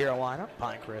 North Carolina,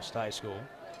 Pinecrest High School.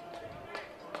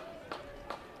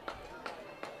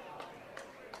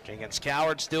 Jenkins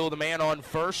Coward still the man on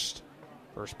first.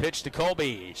 First pitch to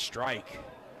Colby, strike.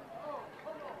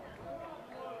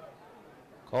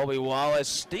 Colby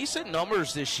Wallace, decent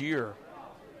numbers this year.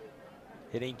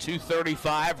 Hitting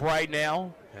 .235 right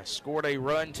now. Has scored a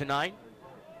run tonight.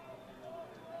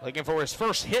 Looking for his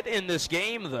first hit in this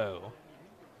game, though.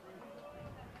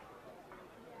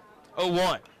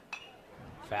 0-1.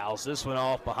 Fouls this one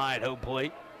off behind home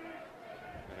plate.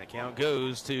 And the count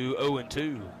goes to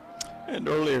 0-2. And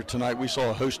earlier tonight, we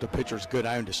saw a host of pitchers go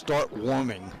down to start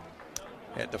warming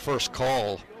at the first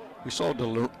call. We saw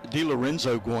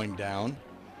DiLorenzo going down.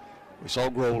 We saw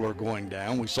Groller going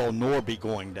down. We saw Norby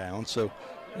going down. So,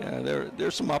 yeah,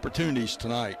 there's some opportunities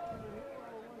tonight.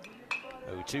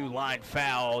 0-2 line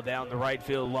foul down the right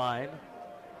field line.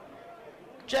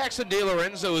 Jackson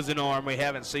DiLorenzo is an arm we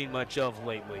haven't seen much of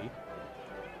lately.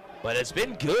 But it's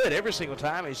been good every single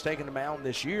time he's taken the mound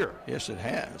this year. Yes, it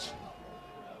has.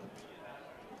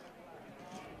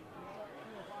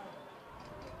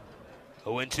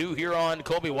 Oh, 0-2 here on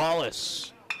Colby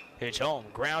Wallace. Pitch home,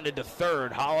 grounded to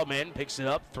third. Holloman picks it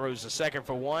up, throws the second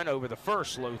for 1 over the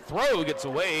first. Low throw gets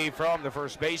away from the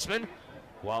first baseman.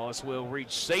 Wallace will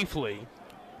reach safely.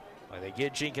 They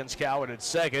get Jenkins Coward at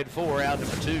second for out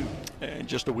number 2. And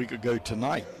just a week ago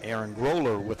tonight, Aaron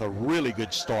Groller with a really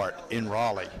good start in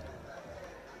Raleigh.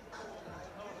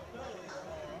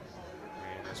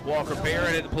 And it's Walker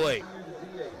Barrett at the plate.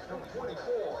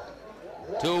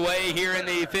 2 away here in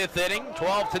the 5th inning.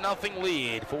 12-0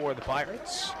 lead for the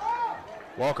Pirates.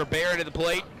 Walker Barrett at the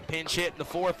plate. Pinch hit in the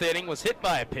 4th inning. Was hit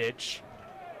by a pitch.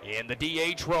 In the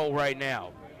DH role right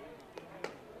now.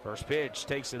 First pitch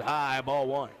takes it high, ball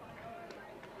 1.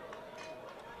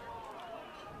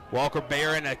 Walker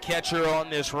Barrett, a catcher on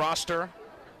this roster.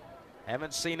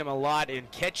 Haven't seen him a lot in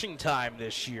catching time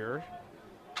this year.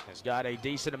 Has got a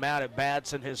decent amount at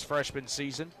bats in his freshman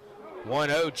season.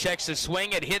 1-0, checks his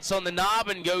swing, it hits on the knob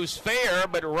and goes fair,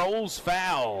 but rolls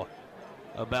foul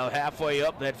about halfway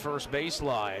up that first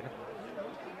baseline.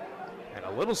 And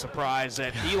a little surprised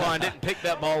that Elon didn't pick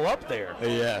that ball up there.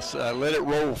 Yes, let it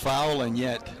roll foul and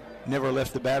yet never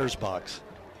left the batter's box.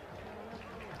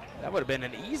 That would have been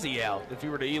an easy out if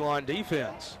you were to Elon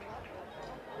defense.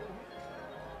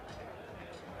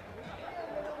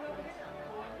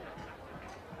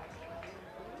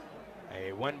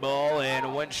 A 1 ball and a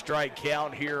 1 strike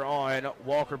count here on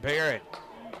Walker Barrett.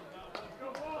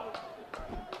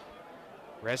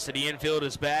 Rest of the infield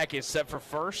is back. It's set for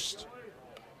first.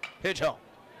 Pitch home.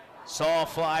 Saw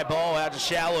fly ball out to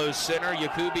shallow center.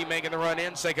 Yakubi making the run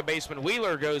in. Second baseman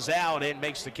Wheeler goes out and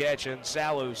makes the catch in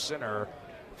shallow center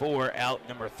for out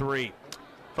number 3.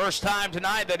 First time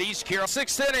tonight that East Carolina,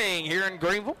 6th inning here in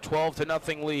Greenville.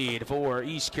 12-0 lead for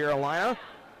East Carolina.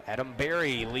 Adam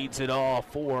Berry leads it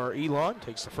off for Elon.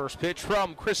 Takes the first pitch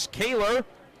from Chris Kaler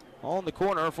on the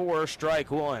corner for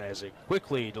strike 1 as it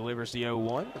quickly delivers the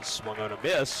 0-1 and swung on a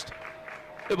missed.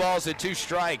 The ball's at 2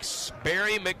 strikes.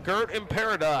 Berry, McGirt, and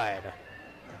Paradine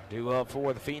due up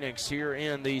for the Phoenix here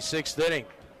in the 6th inning.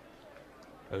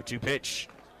 0-2 pitch,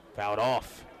 fouled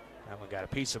off. That one got a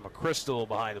piece of McChrystal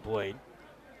behind the plate.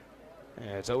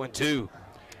 And it's 0-2.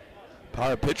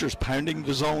 Pirate pitchers pounding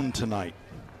the zone tonight.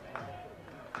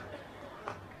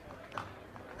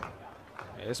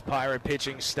 This Pirate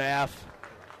pitching staff,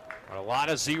 a lot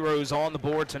of zeros on the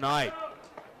board tonight.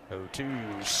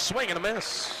 0-2, swing and a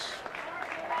miss.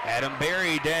 Adam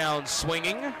Berry down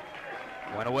swinging.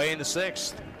 Went away in the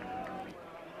 6th.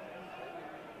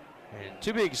 And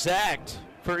to be exact,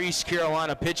 for East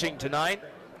Carolina pitching tonight,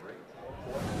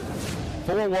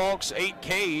 4 walks, 8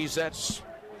 Ks. That's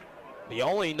the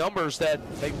only numbers that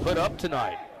they put up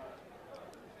tonight.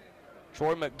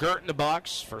 Troy McGirt in the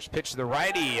box. First pitch to the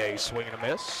righty, a swing and a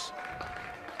miss.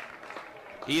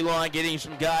 Elon getting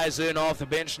some guys in off the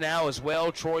bench now as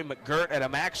well. Troy McGirt out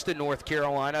of Maxton, North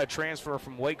Carolina, a transfer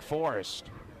from Wake Forest.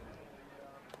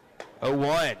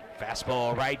 0-1,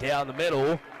 fastball right down the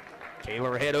middle.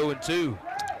 Kaler ahead 0-2.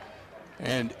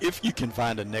 And if you can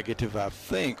find a negative, I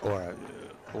think, or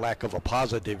a lack of a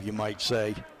positive, you might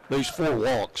say, those 4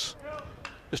 walks,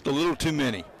 just a little too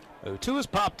many. 0-2 has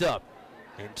popped up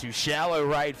into shallow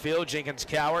right field. Jenkins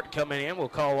Cowart coming in will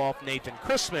call off Nathan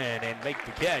Chrisman and make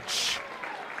the catch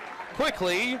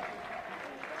quickly.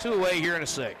 2 away here in the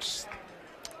 6th.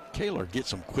 Kaler gets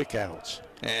some quick outs,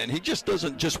 and he just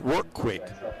doesn't just work quick.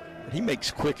 He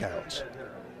makes quick outs.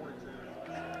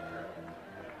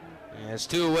 And it's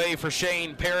 2 away for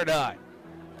Shane Paradine.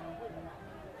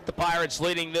 The Pirates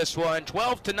leading this one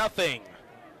 12-0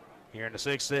 here in the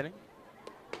 6th inning.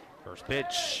 First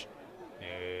pitch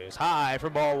is high for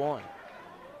ball 1.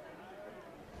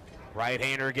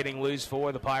 Right-hander getting loose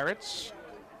for the Pirates.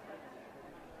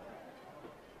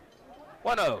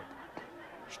 1-0.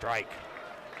 Strike.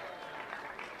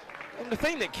 And the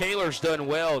thing that Kaler's done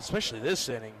well, especially this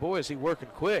inning, boy, is he working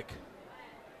quick.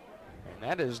 And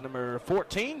that is number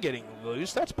 14 getting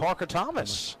loose. That's Parker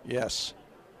Thomas. Yes.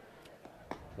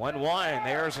 1-1.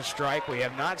 There's a strike. We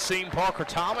have not seen Parker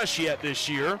Thomas yet this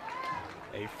year.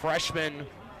 A freshman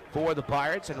for the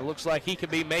Pirates, and it looks like he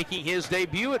could be making his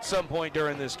debut at some point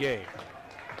during this game.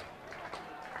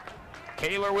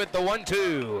 Kaler with the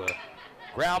 1-2.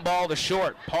 Ground ball to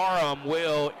short. Parham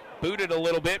will boot it a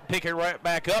little bit, pick it right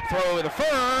back up, throw over the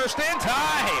first in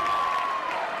time.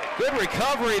 Good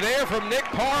recovery there from Nick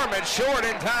Parham at short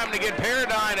in time to get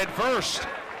Paradine at first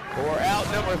for out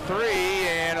number 3,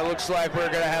 and it looks like we're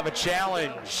going to have a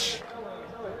challenge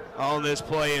on this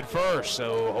play at first,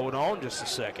 so hold on just a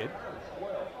second.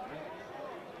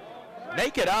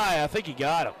 Naked eye, I think he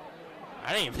got him.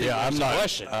 I didn't even think that was a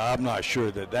question. I'm not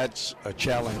sure that that's a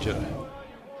challenge.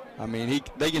 I mean,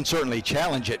 they can certainly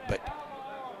challenge it, but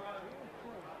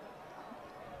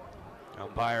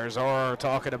umpires are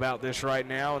talking about this right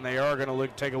now, and they are going to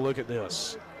take a look at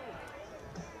this.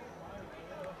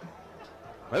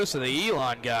 Most of the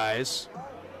Elon guys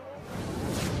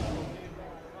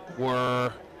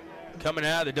were coming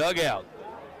out of the dugout.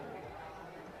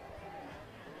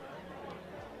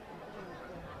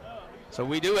 So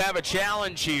we do have a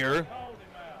challenge here.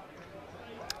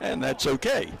 And that's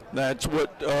okay. That's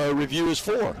what review is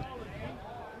for.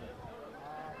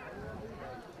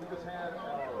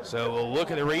 So we'll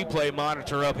look at the replay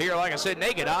monitor up here. Like I said,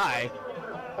 naked eye,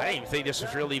 I didn't even think this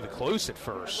was really even close at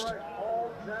first.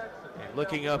 And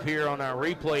looking up here on our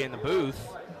replay in the booth,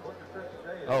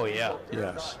 oh yeah.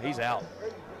 Yes. He's out.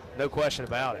 No question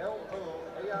about it.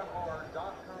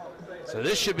 So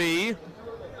this should be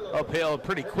upheld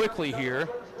pretty quickly here.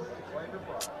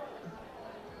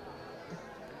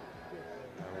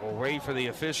 We'll wait for the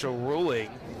official ruling.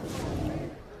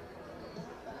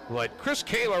 But Chris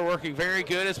Kaler working very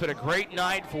good. It's been a great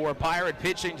night for Pirate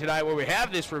pitching tonight. Where we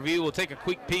have this review, we'll take a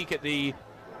quick peek at the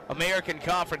American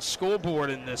Conference scoreboard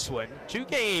in this one. 2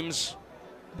 games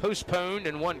postponed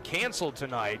and 1 canceled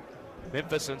tonight.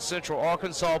 Memphis and Central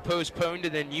Arkansas postponed,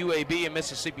 and then UAB and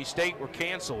Mississippi State were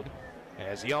canceled.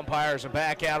 As the umpires are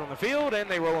back out on the field, and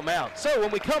they roll them out. So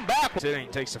when we come back, he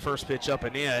takes the first pitch up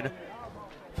and in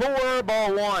for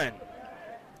ball 1.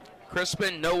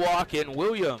 Crispin, Nowak, and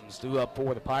Williams do up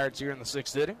for the Pirates here in the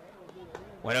 6th inning.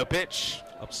 1-0 pitch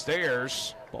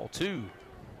upstairs, ball 2.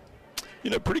 You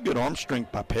know, pretty good arm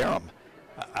strength by Parham.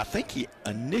 I think he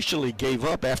initially gave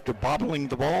up after bobbling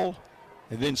the ball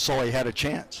and then saw he had a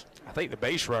chance. I think the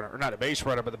base runner, or not the base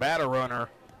runner, but the batter runner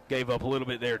gave up a little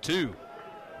bit there too.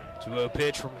 2-0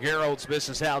 pitch from Gerolds,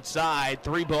 misses outside.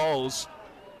 3 balls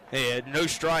and no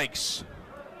strikes.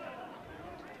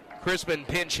 Crispin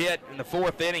pinch hit in the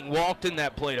 4th inning, walked in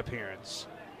that plate appearance.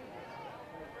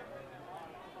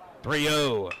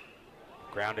 3-0.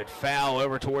 Grounded foul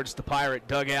over towards the Pirate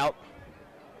dugout.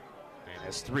 And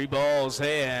it's 3 balls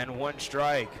and 1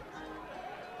 strike.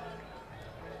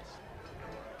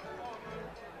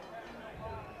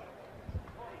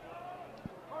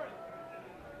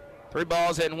 Three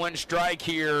balls and 1 strike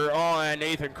here on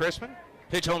Nathan Crispin.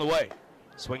 Pitch on the way.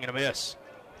 Swing and a miss.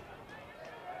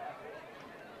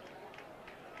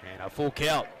 And a full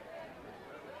count.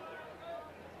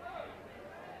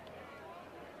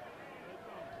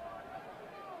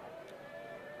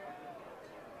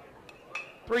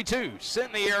 Three-two,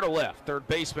 sent in the air to left. Third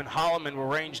baseman Holloman will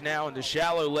range now into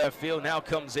shallow left field. Now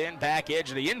comes in, back edge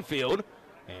of the infield,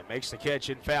 and makes the catch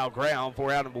in foul ground for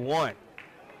out number 1.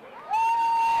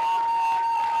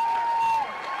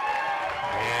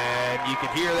 And you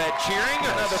can hear that cheering.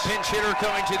 Another pinch hitter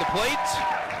coming to the plate.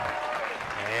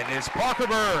 And it's Parker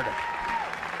Bird.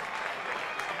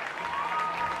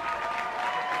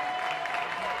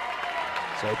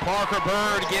 So Parker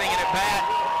Bird getting it at bat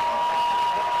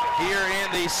here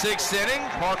in the 6th inning.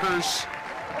 Parker's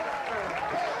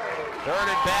 3rd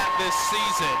at bat this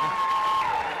season.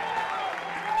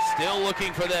 Still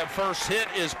looking for that first hit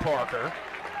is Parker.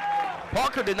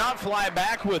 Parker did not fly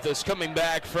back with us coming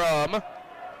back from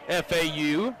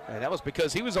FAU, and that was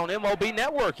because he was on MLB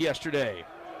Network yesterday.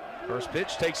 First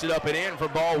pitch takes it up and in for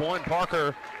ball 1.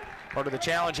 Parker, part of the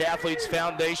Challenge Athletes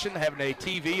Foundation, having a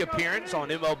TV appearance on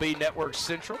MLB Network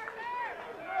Central.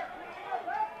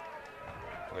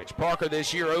 Which Parker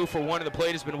this year 0 for 1 at the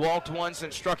plate, has been walked once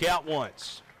and struck out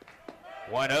once.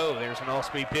 1-0, there's an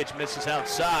off-speed pitch, misses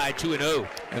outside, 2-0.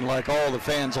 And like all the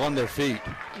fans on their feet,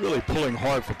 really pulling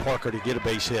hard for Parker to get a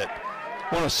base hit.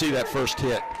 Want to see that first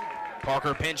hit.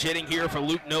 Parker pinch hitting here for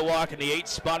Luke Nowak in the 8th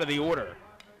spot of the order.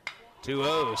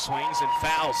 2-0, swings and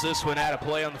fouls this one out of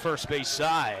play on the first base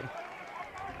side.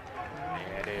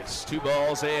 And it's 2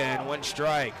 balls and 1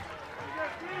 strike.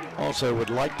 Also would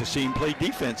like to see him play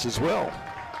defense as well.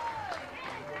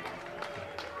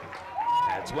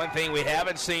 That's one thing we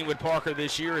haven't seen with Parker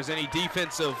this year is any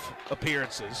defensive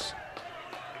appearances.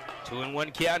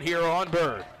 2-1 count here on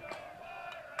Bird.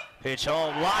 Pitch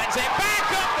home, lines it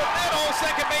back up the middle.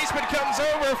 Second baseman comes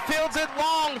over, fields it,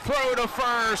 long throw to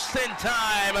first in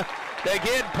time to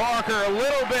get Parker a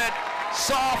little bit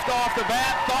soft off the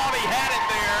bat. Thought he had it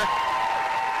there.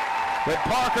 But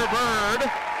Parker Bird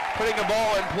putting the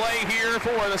ball in play here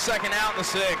for the 2nd out in the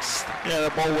 6th. Yeah,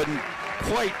 that ball wasn't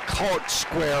quite caught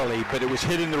squarely, but it was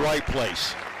hit in the right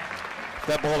place. If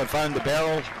that ball had found the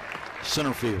barrel,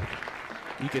 center field.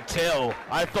 You could tell.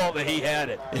 I thought that he had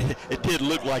it. It did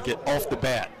look like it off the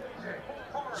bat.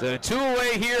 So 2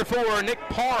 away here for Nick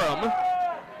Parham,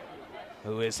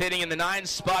 who is hitting in the 9th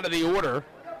spot of the order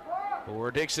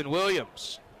for Dixon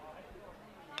Williams.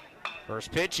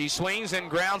 First pitch, he swings and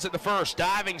grounds at the first.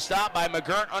 Diving stop by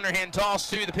McGirt, underhand toss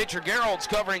to the pitcher. Gerald's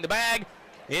covering the bag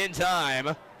in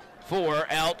time for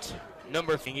out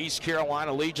number 3. East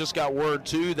Carolina Lee just got word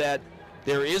too that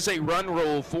there is a run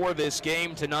rule for this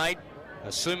game tonight,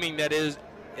 assuming that it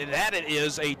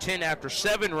is a 10 after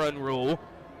 7 run rule.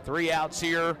 3 outs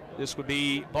here, this would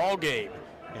be ball game,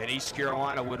 and East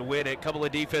Carolina would win it. A couple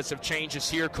of defensive changes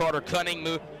here. Connor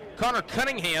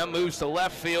Cunningham moves to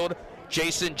left field.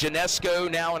 Jason Janesco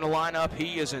now in the lineup.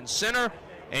 He is in center,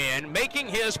 and making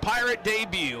his Pirate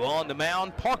debut on the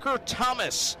mound, Parker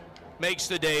Thomas makes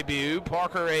the debut.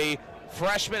 Parker, a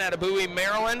freshman out of Bowie,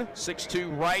 Maryland,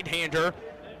 6'2" right-hander,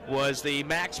 was the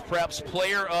Max Preps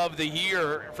Player of the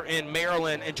Year in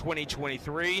Maryland in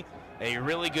 2023. A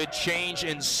really good change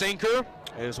in sinker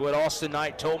is what Austin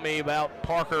Knight told me about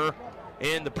Parker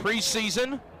in the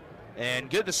preseason. And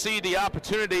good to see the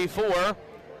opportunity for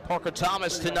Parker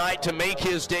Thomas tonight to make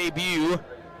his debut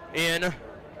in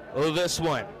this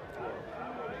one.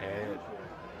 And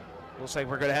looks like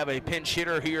we're going to have a pinch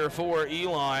hitter here for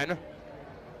Elon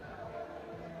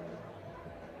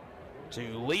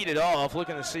to lead it off.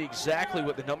 Looking to see exactly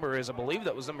what the number is. I believe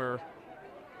that was number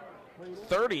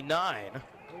 39. And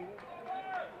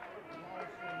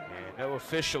no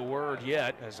official word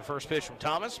yet as the first pitch from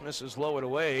Thomas misses low and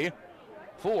away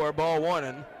for ball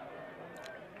 1.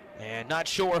 And not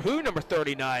sure who number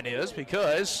 39 is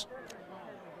because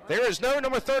there is no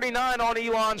number 39 on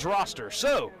Elon's roster.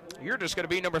 So you're just going to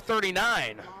be number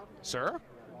 39, sir.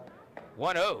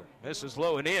 1-0. Misses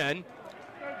low and in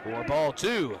for ball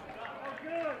 2.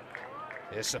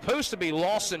 It's supposed to be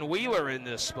Lawson Wheeler in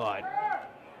this spot.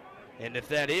 And if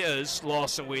that is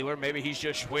Lawson Wheeler, maybe he's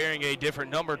just wearing a different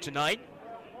number tonight.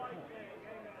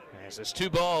 As it's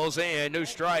 2 balls and no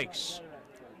strikes.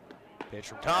 Pitch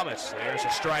from Thomas. There's a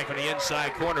strike on the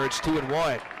inside corner. It's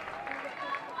 2-1.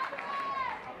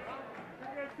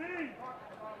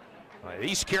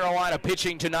 East Carolina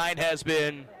pitching tonight has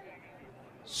been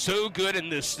so good in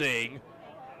this thing.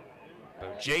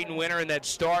 Jaden Winter in that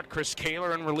start, Chris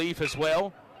Kaler in relief as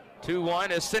well.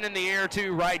 2-1 is sent in the air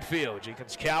to right field.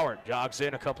 Jenkins Coward jogs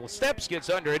in a couple of steps, gets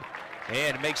under it,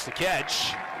 and makes the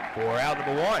catch for out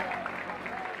number 1.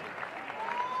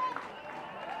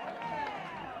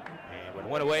 And with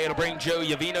 1 away, it'll bring Joe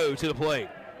Yavino to the plate.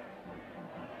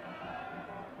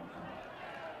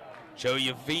 Joe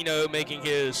Yavino making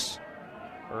his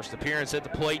first appearance at the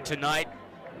plate tonight.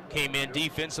 Came in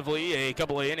defensively a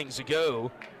couple of innings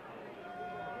ago.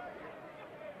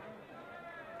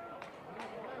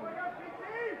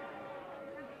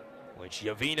 Which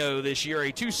Yavino this year,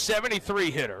 a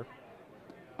 .273 hitter.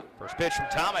 First pitch from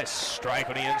Thomas, strike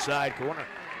on the inside corner.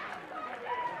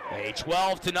 A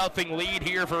 12-0 lead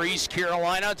here for East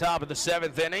Carolina, top of the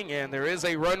 7th inning, and there is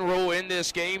a run rule in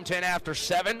this game, 10 after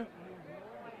 7.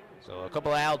 So a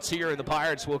couple of outs here, and the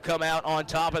Pirates will come out on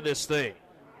top of this thing.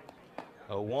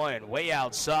 0-1, way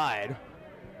outside.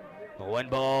 A 1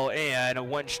 ball and a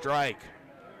 1 strike.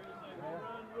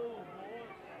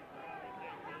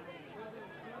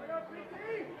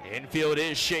 Infield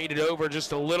is shaded over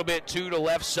just a little bit to the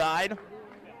left side.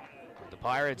 The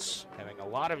Pirates having a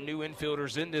lot of new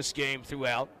infielders in this game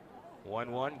throughout.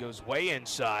 1-1 goes way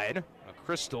inside.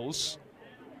 Crystals.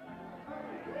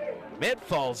 Mitt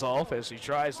falls off as he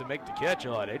tries to make the catch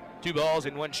on it. 2 balls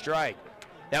and 1 strike.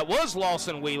 That was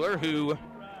Lawson Wheeler who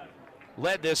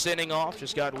led this inning off.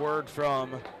 Just got word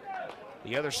from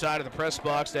the other side of the press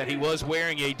box that he was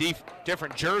wearing a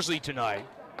different jersey tonight.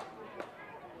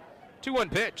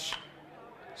 2-1 pitch.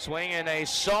 Swinging a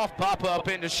soft pop-up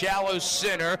into shallow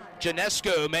center.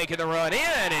 Janesco making the run in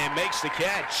and makes the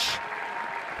catch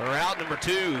for out number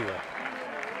 2.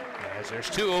 As there's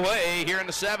 2 away here in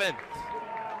the 7th.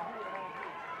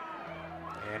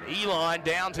 And Elon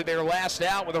down to their last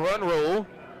out with a run rule,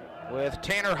 with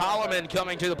Tanner Holloman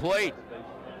coming to the plate.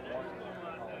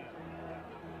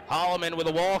 Holloman with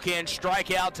a walk and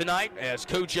strikeout tonight as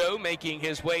Coach O making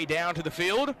his way down to the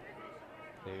field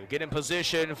to get in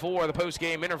position for the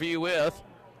post-game interview with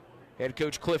head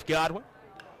coach Cliff Godwin.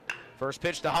 First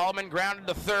pitch to Holloman, grounded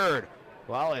to third.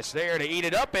 Wallace there to eat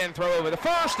it up and throw over the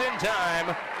first in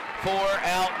time for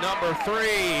out number 3.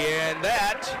 And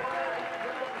that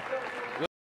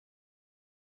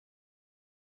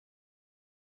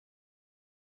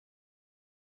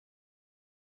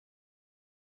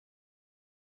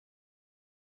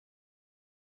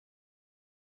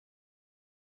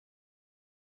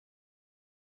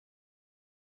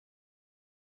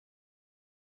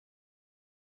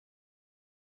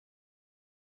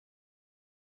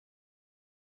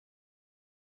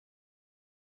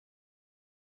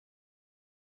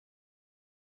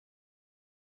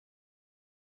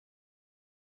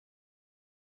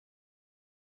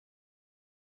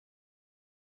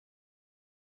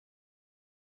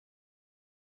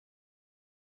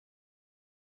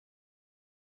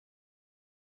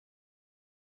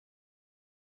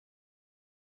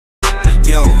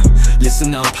Yo,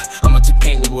 listen up, I'm about to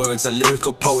paint the words. A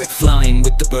lyrical poet flying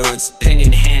with the birds, pen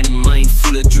in hand, mind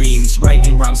full of dreams.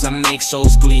 Writing rhymes that make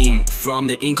souls gleam. From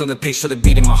the ink on the page to the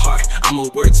beat in my heart, I'm a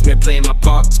wordsmith playing my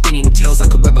part. Spinning tales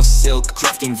like a web of silk,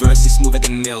 crafting verses smoother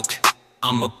than milk.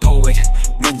 I'm a poet,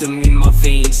 rhythm in my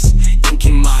veins, ink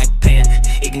in my pen,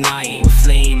 igniting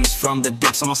flames. From the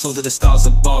depths of my soul to the stars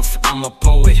above, I'm a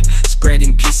poet,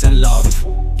 spreading peace and love.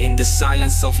 In the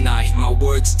silence of night, my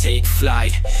words take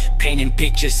flight, painting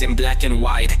pictures in black and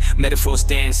white. Metaphors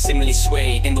dance, similes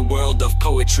sway. In the world of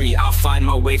poetry, I'll find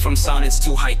my way from sonnets to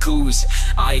haikus.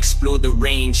 I explore the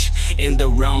range, in the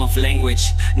realm of language.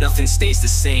 Nothing stays the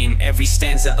same, every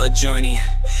stanza a journey,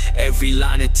 every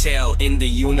line a tale. In the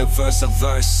universe of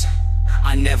verse,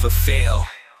 I never fail.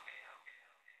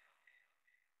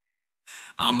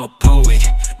 I'm a poet,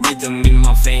 rhythm in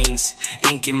my veins,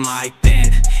 ink in my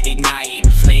pen, igniting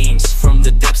flames. From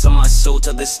the depths of my soul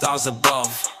to the stars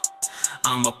above,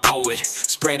 I'm a poet,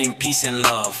 spreading peace and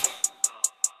love.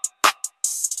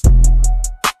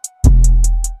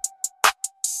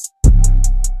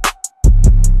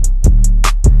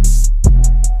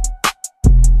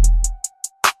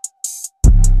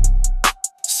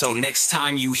 So next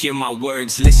time you hear my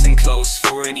words, listen close,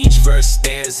 for in each verse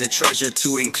there's a treasure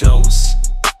to enclose.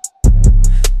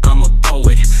 I'm a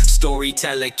poet,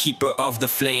 storyteller, keeper of the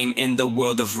flame. In the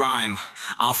world of rhyme,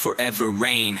 I'll forever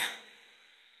reign.